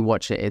complete. If you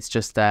watch it, it's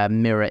just a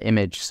mirror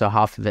image. So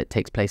half of it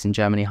takes place in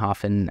Germany,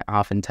 half in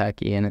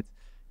Turkey, and it's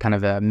kind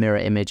of a mirror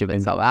image of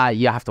itself.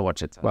 You have to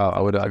watch it. Well,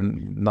 I would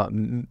not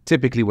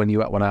typically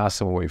when I ask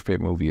someone what your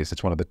favorite movie is,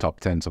 it's one of the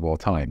top 10s of all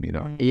time. You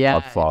know, Yeah,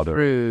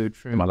 Godfather.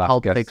 true. My last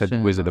Pulp guest Fiction.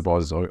 said Wizard of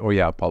Oz, or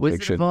yeah, Pulp Wizard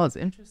Fiction. of Oz,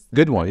 interesting.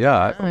 Good one,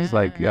 yeah. Oh, It's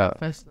like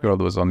first- girl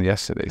that was on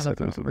yesterday said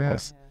it was the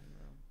best.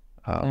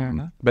 Fair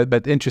enough.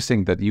 But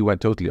interesting that you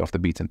went totally off the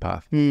beaten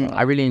path.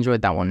 I really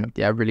enjoyed that one.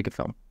 Yeah, really good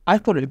film. I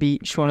thought it would be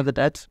Shaun of the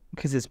Dead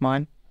because it's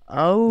mine.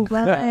 Oh,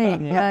 right.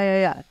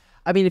 yeah.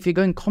 I mean, if you're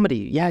going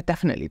comedy, yeah,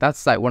 definitely.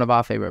 That's like one of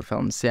our favorite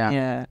films. Yeah.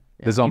 Yeah.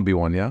 The zombie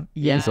one, yeah.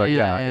 Yeah, It's like,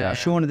 yeah.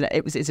 Shaun of the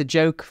Dead. It's a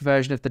joke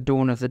version of the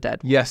Dawn of the Dead.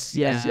 Yes.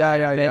 Yeah.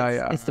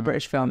 Yeah. It's the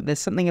British film. There's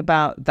something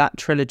about that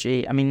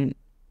trilogy. I mean,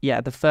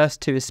 yeah, the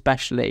first two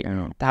especially,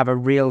 to have a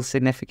real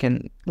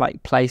significant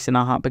like place in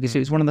our heart because it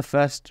was one of the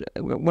first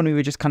when we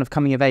were just kind of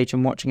coming of age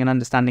and watching and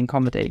understanding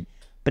comedy.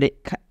 But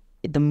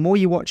the more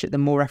you watch it, the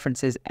more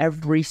references.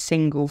 Every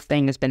single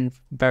thing has been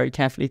very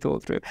carefully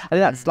thought through. I think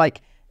that's like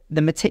the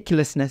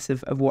meticulousness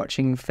of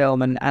watching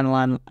film and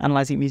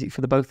analyzing music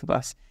for the both of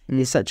us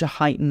is such a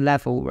heightened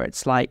level where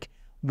it's like,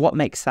 what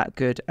makes that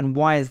good and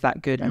why is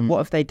that good and what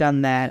have they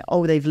done there?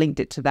 Oh, they've linked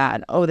it to that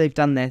and oh, they've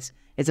done this.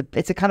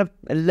 It's a kind of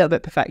a little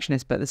bit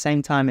perfectionist, but at the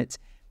same time,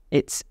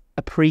 it's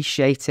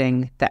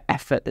appreciating the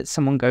effort that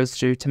someone goes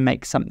through to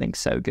make something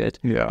so good.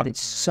 Yeah. And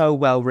it's so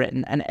well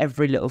written and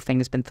every little thing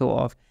has been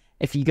thought of.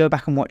 If you go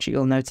back and watch it,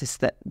 you'll notice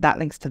that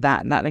links to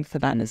that and that links to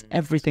that and there's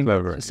everything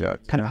Clever, just yeah.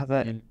 kind of has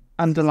an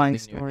underlying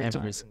story.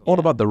 All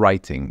about the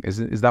writing.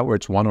 Is that where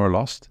it's won or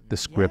lost? The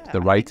script,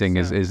 the writing,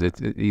 is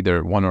it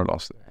either won or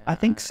lost? I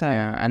think so.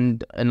 Yeah,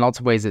 and in lots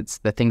of ways, it's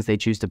the things they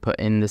choose to put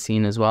in the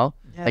scene as well.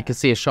 Yeah. Like, you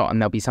see a shot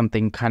and there'll be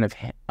something kind of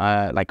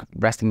like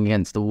resting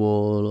against the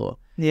wall, or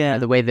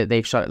the way that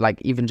they've shot it, like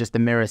even just the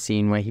mirror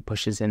scene where he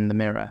pushes in the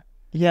mirror.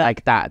 Yeah.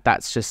 Like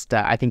that's just,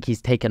 I think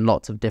he's taken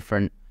lots of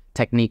different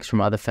techniques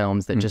from other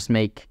films that just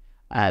make,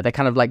 they're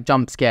kind of like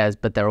jump scares,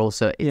 but they're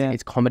also,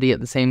 it's comedy at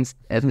the same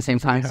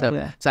time.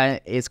 So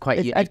it's quite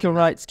It's Edgar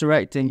Wright's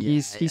directing.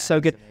 He's so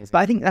good. But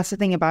I think that's the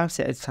thing about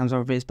it. It sounds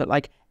obvious, but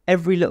like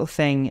every little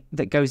thing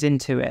that goes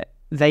into it,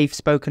 they've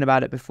spoken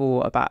about it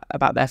before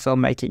about their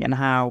filmmaking and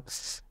how,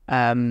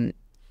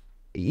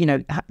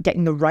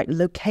 getting the right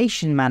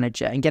location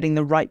manager and getting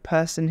the right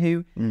person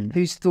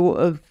who's thought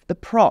of the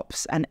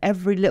props and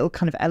every little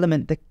kind of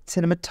element, the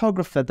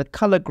cinematographer, the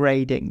color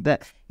grading,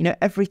 that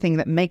everything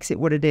that makes it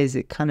what it is.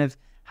 It kind of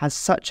has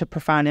such a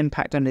profound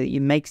impact on it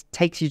that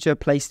takes you to a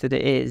place that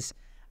it is,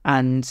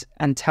 and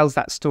tells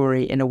that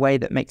story in a way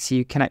that makes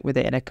you connect with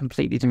it in a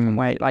completely different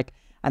way. Like,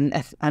 and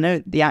I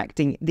know the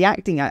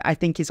acting I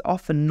think is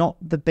often not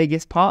the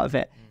biggest part of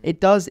it. It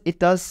does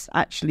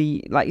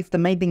actually, like, it's the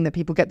main thing that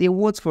people get the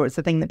awards for. It's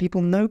the thing that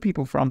people know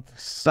people from.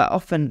 But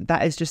often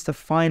that is just the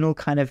final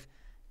kind of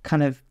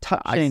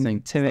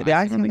touching to it. The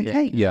icing on the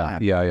cake. Yeah.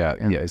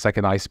 It's like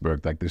an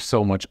iceberg. Like there's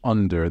so much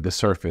under the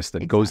surface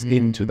that goes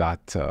into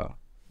that.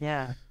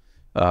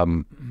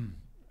 Have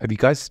you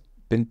guys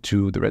been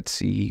to the Red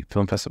Sea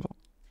Film Festival?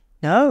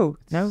 No.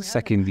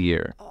 Second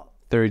year.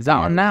 Third. Is that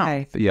on now?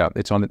 Okay. Yeah,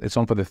 it's on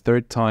for the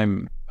third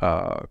time.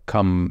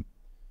 Come,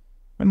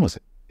 when was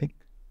it? I think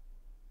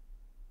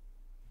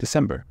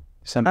December.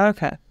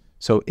 Okay.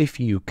 So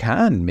if you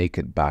can make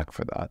it back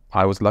for that,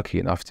 I was lucky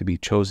enough to be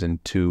chosen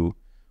to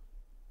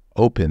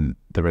open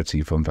the Red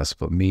Sea Film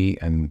Festival. Me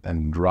and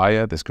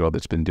Raya, this girl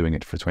that's been doing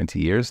it for 20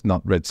 years,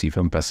 not Red Sea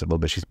Film Festival,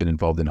 but she's been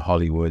involved in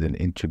Hollywood and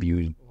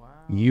interviewed,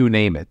 you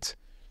name it.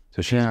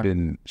 So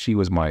she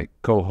was my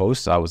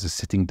co-host. I was a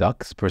sitting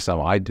duck. It's the first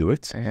time I do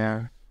it.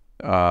 Yeah.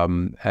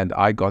 And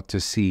I got to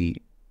see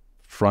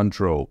front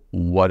row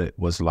what it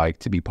was like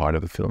to be part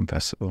of the film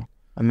festival.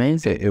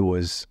 Amazing. It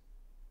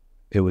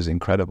was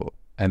incredible.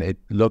 And it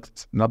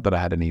looked, not that I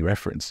had any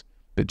reference,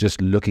 but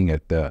just looking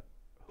at the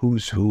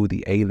who's who,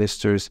 the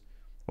A-listers.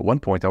 At one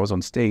point I was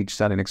on stage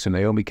standing next to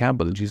Naomi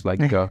Campbell and she's like,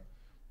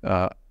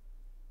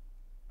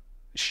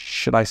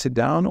 should I sit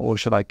down or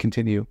should I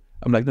continue?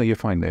 I'm like, no, you're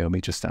fine, Naomi.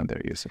 Just stand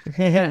there. She's like,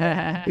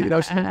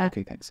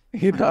 okay, thanks.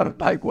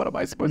 Like, what am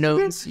I supposed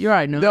to do? You're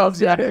right. No,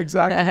 yeah,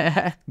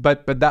 exactly.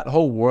 But that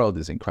whole world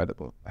is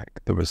incredible. Like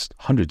there was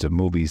hundreds of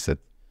movies that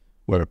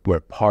were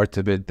part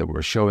of it, that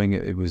were showing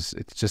it.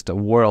 It's just a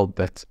world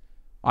that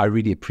I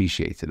really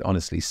appreciated.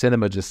 Honestly,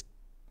 cinema just,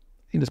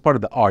 it's part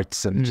of the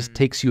arts and just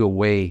takes you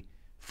away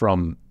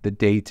from the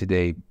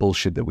day-to-day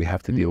bullshit that we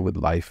have to deal with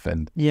life,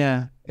 and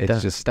Yeah.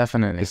 it's just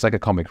definitely. it's like a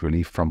comic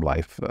relief from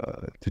life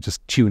to just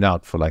tune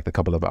out for like a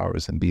couple of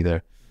hours and be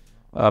there.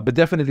 But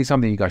definitely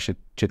something you guys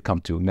should come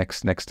to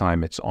next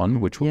time it's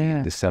on, which will be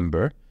in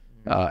December,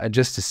 and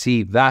just to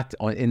see that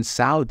in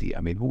Saudi.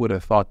 I mean, who would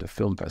have thought a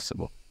film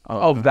festival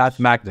of that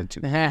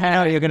magnitude? I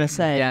know what you're gonna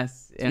say.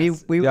 Yes.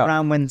 We were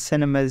around when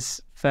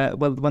cinemas,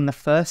 when the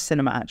first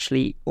cinema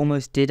actually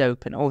almost did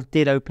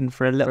open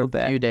for a little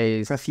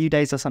bit, for a few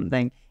days or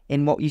something,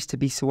 in what used to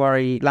be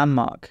Sawari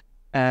Landmark,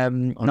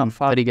 not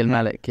far. Tariq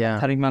al-Malik,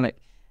 Tariq Malik.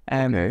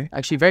 Okay.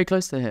 Actually, very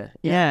close to here.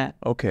 Yeah.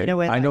 Okay. You know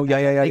where, I know. like,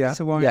 Yeah. big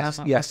Sawari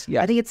Landmark Yes. was?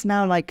 I think it's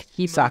now like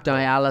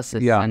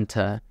Dialysis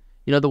center.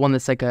 You know, the one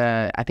that's like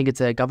I think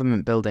it's a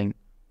government building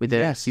with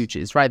a huge.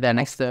 It's right there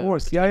next to. Of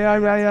course. Yeah.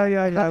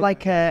 It had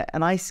like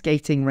an ice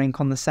skating rink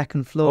on the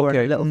second floor, and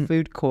a little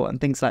food court and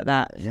things like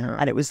that. Yeah.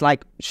 And it was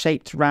like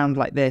shaped round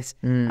like this,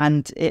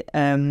 and it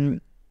in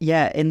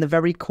the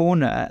very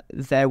corner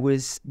there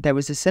was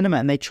a cinema,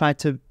 and they tried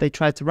to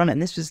run it,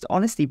 and this was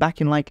honestly back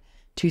in like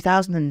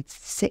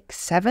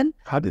 2006-7.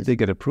 How did they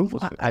get approval?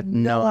 I have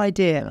no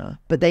idea.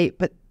 But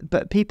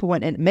people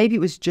went in. Maybe it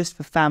was just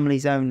for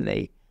families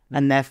only,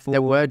 and therefore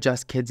there were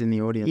just kids in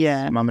the audience.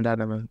 Yeah, mum and dad.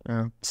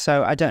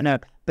 So I don't know,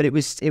 but it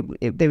was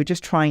they were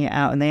just trying it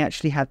out, and they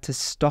actually had to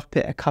stop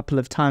it a couple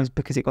of times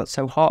because it got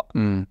so hot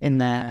in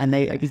there, and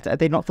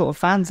they not thought of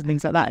fans and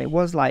things like that. It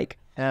was like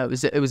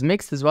it was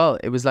mixed as well.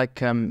 It was like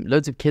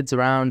loads of kids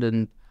around,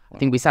 and I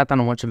think we sat down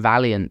and watched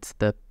Valiant,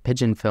 the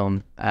pigeon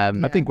film.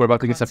 I think we're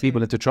about to get some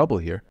people into trouble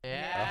here.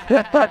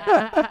 It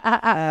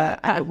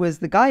was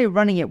the guy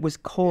running it was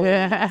called.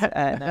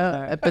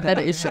 But then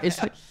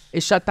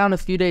it shut down a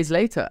few days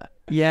later.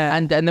 Yeah,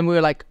 and then we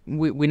were like,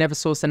 we never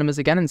saw cinemas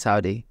again in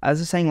Saudi. As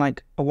I was saying,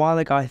 like a while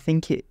ago, I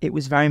think it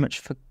was very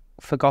much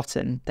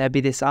forgotten. There'd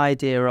be this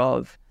idea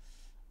of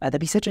there'd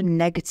be such a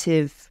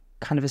negative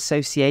kind of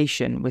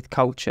association with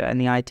culture and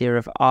the idea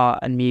of art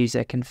and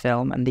music and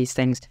film and these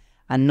things,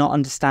 and not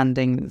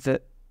understanding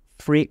that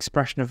free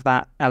expression of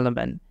that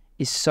element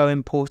is so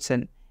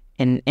important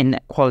in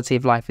quality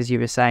of life, as you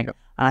were saying. Yep.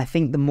 And I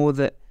think the more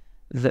that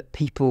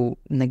people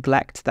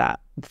neglect that,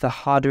 the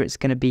harder it's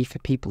going to be for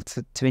people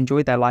to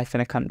enjoy their life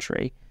in a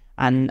country.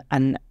 And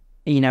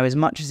you know, as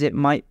much as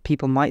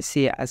people might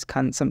see it as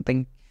kind of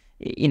something,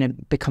 you know,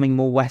 becoming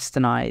more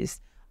westernized,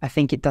 I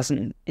think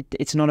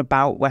it's not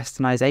about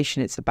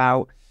westernization. It's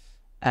about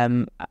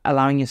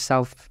allowing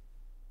yourself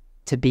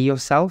to be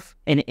yourself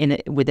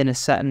within a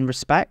certain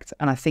respect.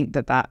 And I think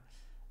that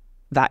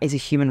is a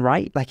human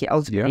right. Like it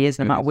ultimately is,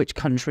 no matter which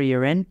country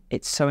you're in.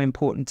 It's so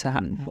important to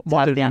have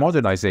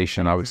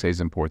modernization. I would say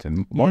is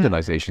important.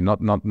 Modernization,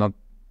 not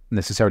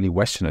necessarily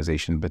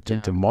westernization, but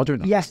to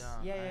modernize. Yes.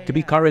 To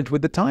be current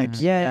with the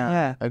times.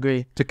 Yeah.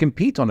 Agree. To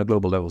compete on a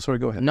global level. Sorry,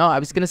 go ahead. No, I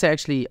was going to say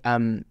actually,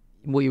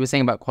 what you were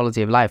saying about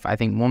quality of life, I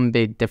think one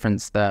big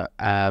difference that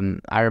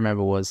I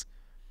remember was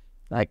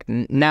like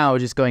now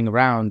just going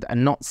around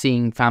and not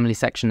seeing family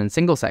section and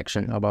single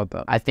section. How about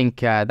that? I think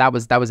that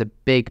was a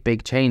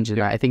big change,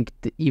 and I think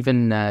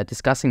even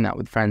discussing that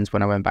with friends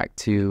when I went back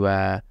to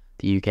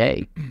the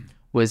UK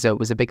was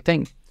a big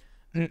thing.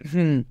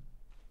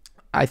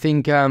 I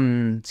think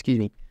excuse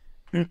me,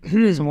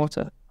 some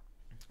water.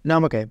 No,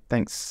 I'm okay,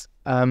 thanks.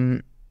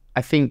 I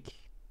think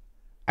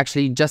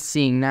actually just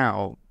seeing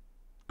now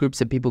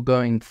groups of people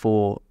going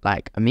for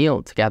like a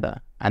meal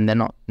together and they're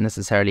not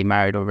necessarily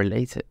married or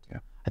related. Yeah.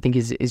 I think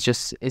is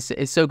just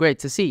it's so great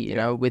to see, you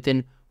know,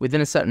 within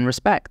a certain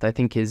respect. I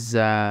think it's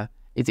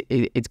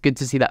good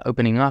to see that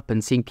opening up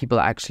and seeing people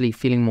actually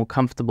feeling more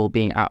comfortable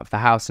being out of the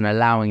house and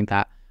allowing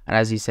that. And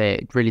as you say,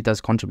 it really does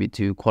contribute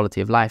to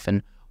quality of life.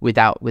 And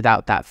without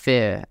that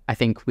fear, I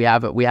think we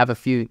have a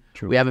few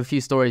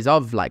stories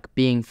of like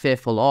being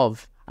fearful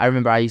of. I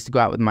remember I used to go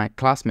out with my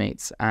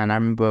classmates, and I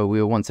remember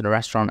we were once in a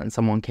restaurant and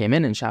someone came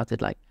in and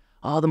shouted like,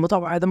 "Oh, the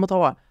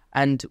mutawa."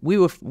 And we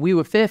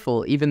were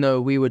fearful, even though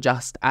we were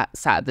just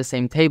sat at the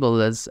same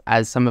table as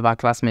some of our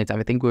classmates.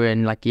 I think we were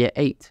in like year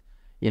 8,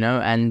 you know,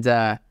 and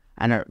I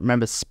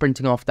remember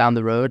sprinting off down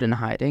the road and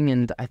hiding.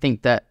 And I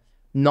think that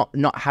not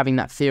having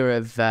that fear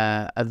of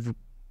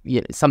you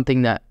know,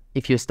 something that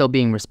if you're still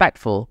being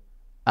respectful,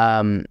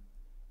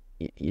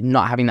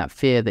 not having that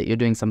fear that you're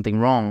doing something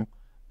wrong,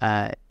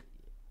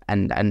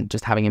 and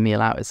just having a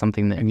meal out is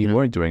something that you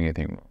weren't doing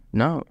anything wrong.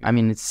 No, I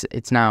mean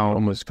it's now it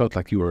almost felt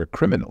like you were a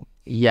criminal.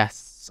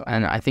 Yes.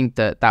 And I think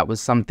that was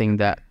something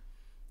that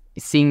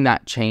seeing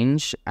that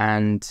change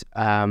and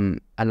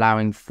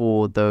allowing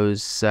for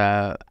those,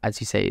 as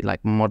you say,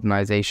 like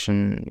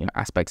modernization, you know,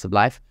 aspects of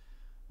life,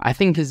 I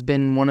think has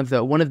been one of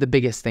the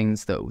biggest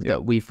things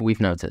that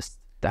we've noticed.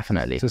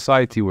 Definitely,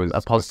 society was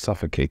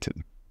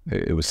suffocated.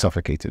 It was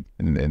suffocated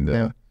in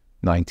the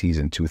 90s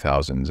and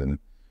 2000s,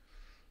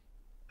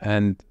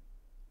 and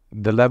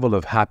the level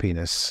of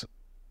happiness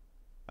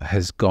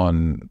has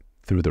gone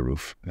through the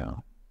roof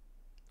now.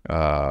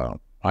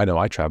 I know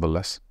I travel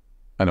less.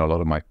 I know a lot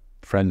of my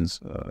friends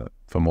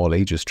from all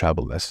ages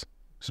travel less.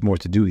 There's more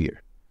to do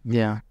here.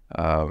 Yeah.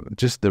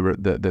 Just the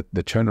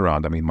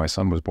turnaround. I mean, my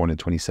son was born in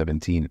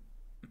 2017.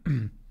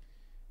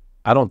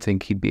 I don't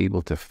think he'd be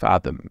able to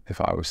fathom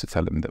if I was to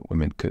tell him that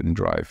women couldn't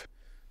drive.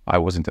 I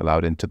wasn't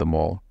allowed into the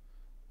mall.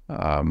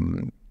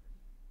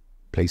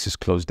 Places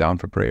closed down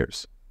for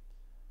prayers.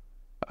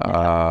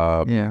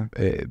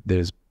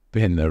 There's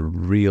been a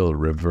real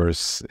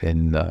reverse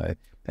in, and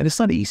it's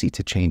not easy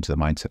to change the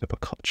mindset of a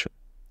culture,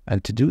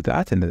 and to do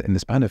that in the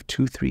span of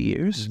 2-3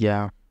 years.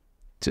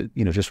 To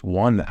just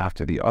one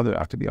after the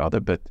other,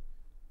 but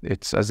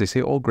it's, as they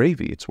say, all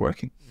gravy. It's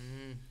working.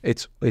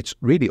 It's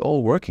really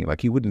all working.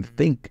 Like, you wouldn't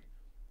think.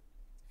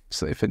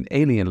 So if an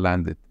alien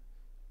landed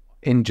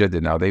in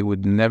Jeddah now, they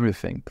would never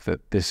think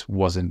that this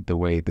wasn't the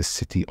way the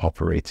city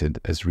operated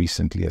as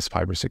recently as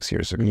 5 or 6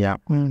 years ago.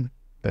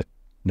 But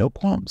no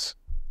qualms.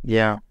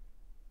 It's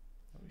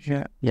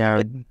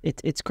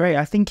great.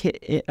 I think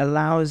it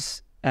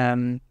allows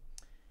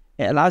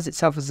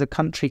itself as a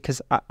country,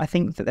 because I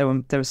think that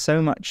there was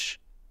so much.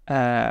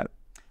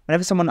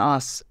 Whenever someone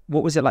asks,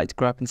 what was it like to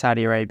grow up in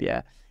Saudi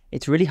Arabia,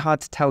 it's really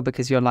hard to tell,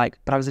 because you're like,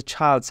 but I was a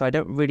child, so I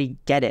don't really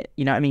get it.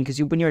 You know what I mean?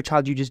 Because when you're a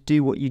child, you just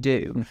do what you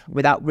do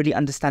without really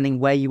understanding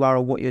where you are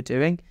or what you're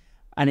doing.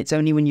 And it's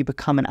only when you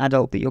become an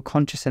adult that you're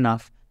conscious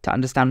enough to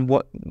understand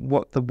what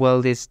the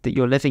world is that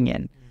you're living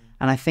in.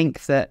 And I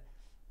think that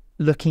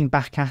looking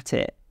back at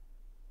it,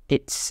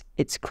 it's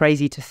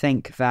crazy to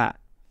think that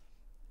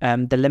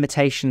the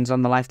limitations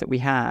on the life that we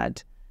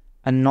had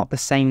are not the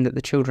same that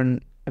the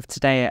children of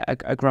today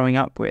are growing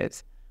up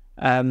with.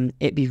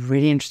 It'd be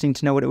really interesting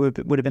to know what it would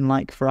have been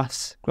like for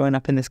us growing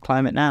up in this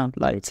climate now,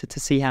 like to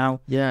see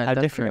how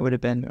different it would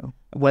have been.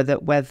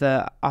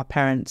 Whether our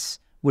parents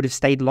would have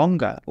stayed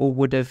longer or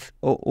would have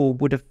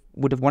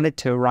wanted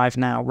to arrive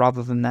now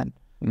rather than then.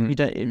 You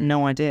don't,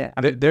 no idea.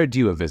 They're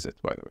due a visit,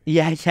 by the way.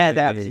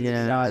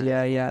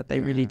 They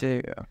really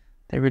do.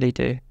 They really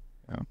do.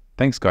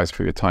 Thanks, guys,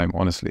 for your time.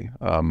 Honestly,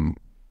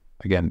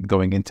 again,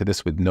 going into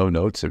this with no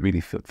notes, it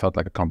really felt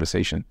like a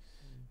conversation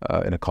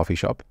in a coffee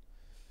shop.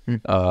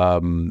 It's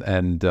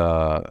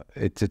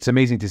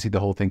amazing to see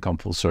the whole thing come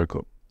full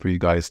circle, for you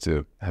guys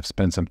to have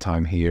spent some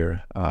time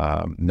here,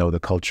 know the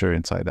culture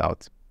inside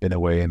out, been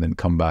away and then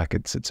come back.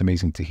 It's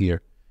amazing to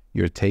hear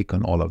your take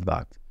on all of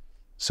that.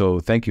 So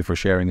thank you for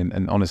sharing,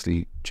 and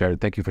honestly,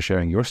 Jared, thank you for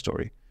sharing your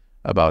story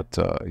about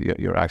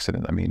your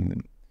accident. I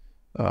mean,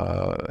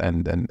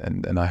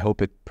 and I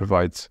hope it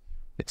provides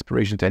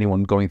inspiration to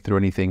anyone going through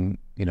anything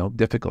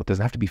difficult. It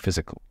doesn't have to be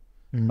physical.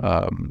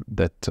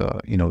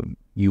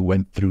 You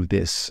went through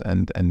this,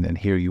 and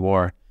here you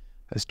are,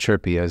 as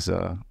chirpy as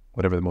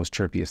whatever the most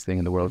chirpiest thing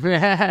in the world.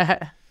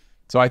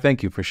 So I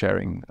thank you for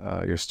sharing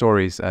your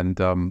stories,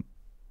 and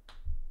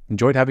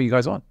enjoyed having you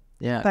guys on.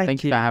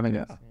 Thank you for having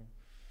us.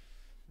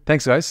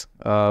 Thanks, guys.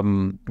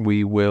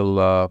 We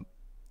will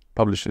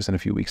publish this in a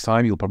few weeks'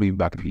 time. You'll probably be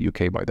back in the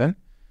UK by then.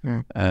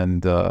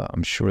 And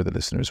I'm sure the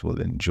listeners will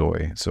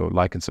enjoy. So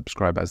like and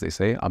subscribe, as they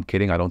say. I'm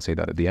kidding. I don't say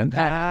that at the end.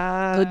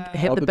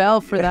 Hit the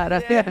bell for that.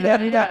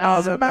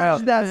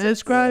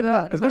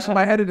 Subscribe. Especially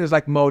my editor's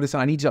like, Mo, listen,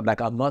 I need you. I'm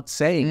like, I'm not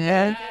saying.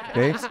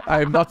 Okay?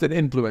 I'm not an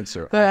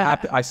influencer.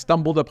 I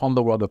stumbled upon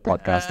the world of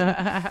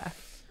podcasting.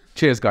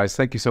 Cheers, guys.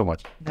 Thank you so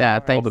much.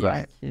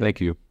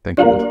 Thank you. Thank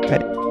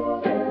you.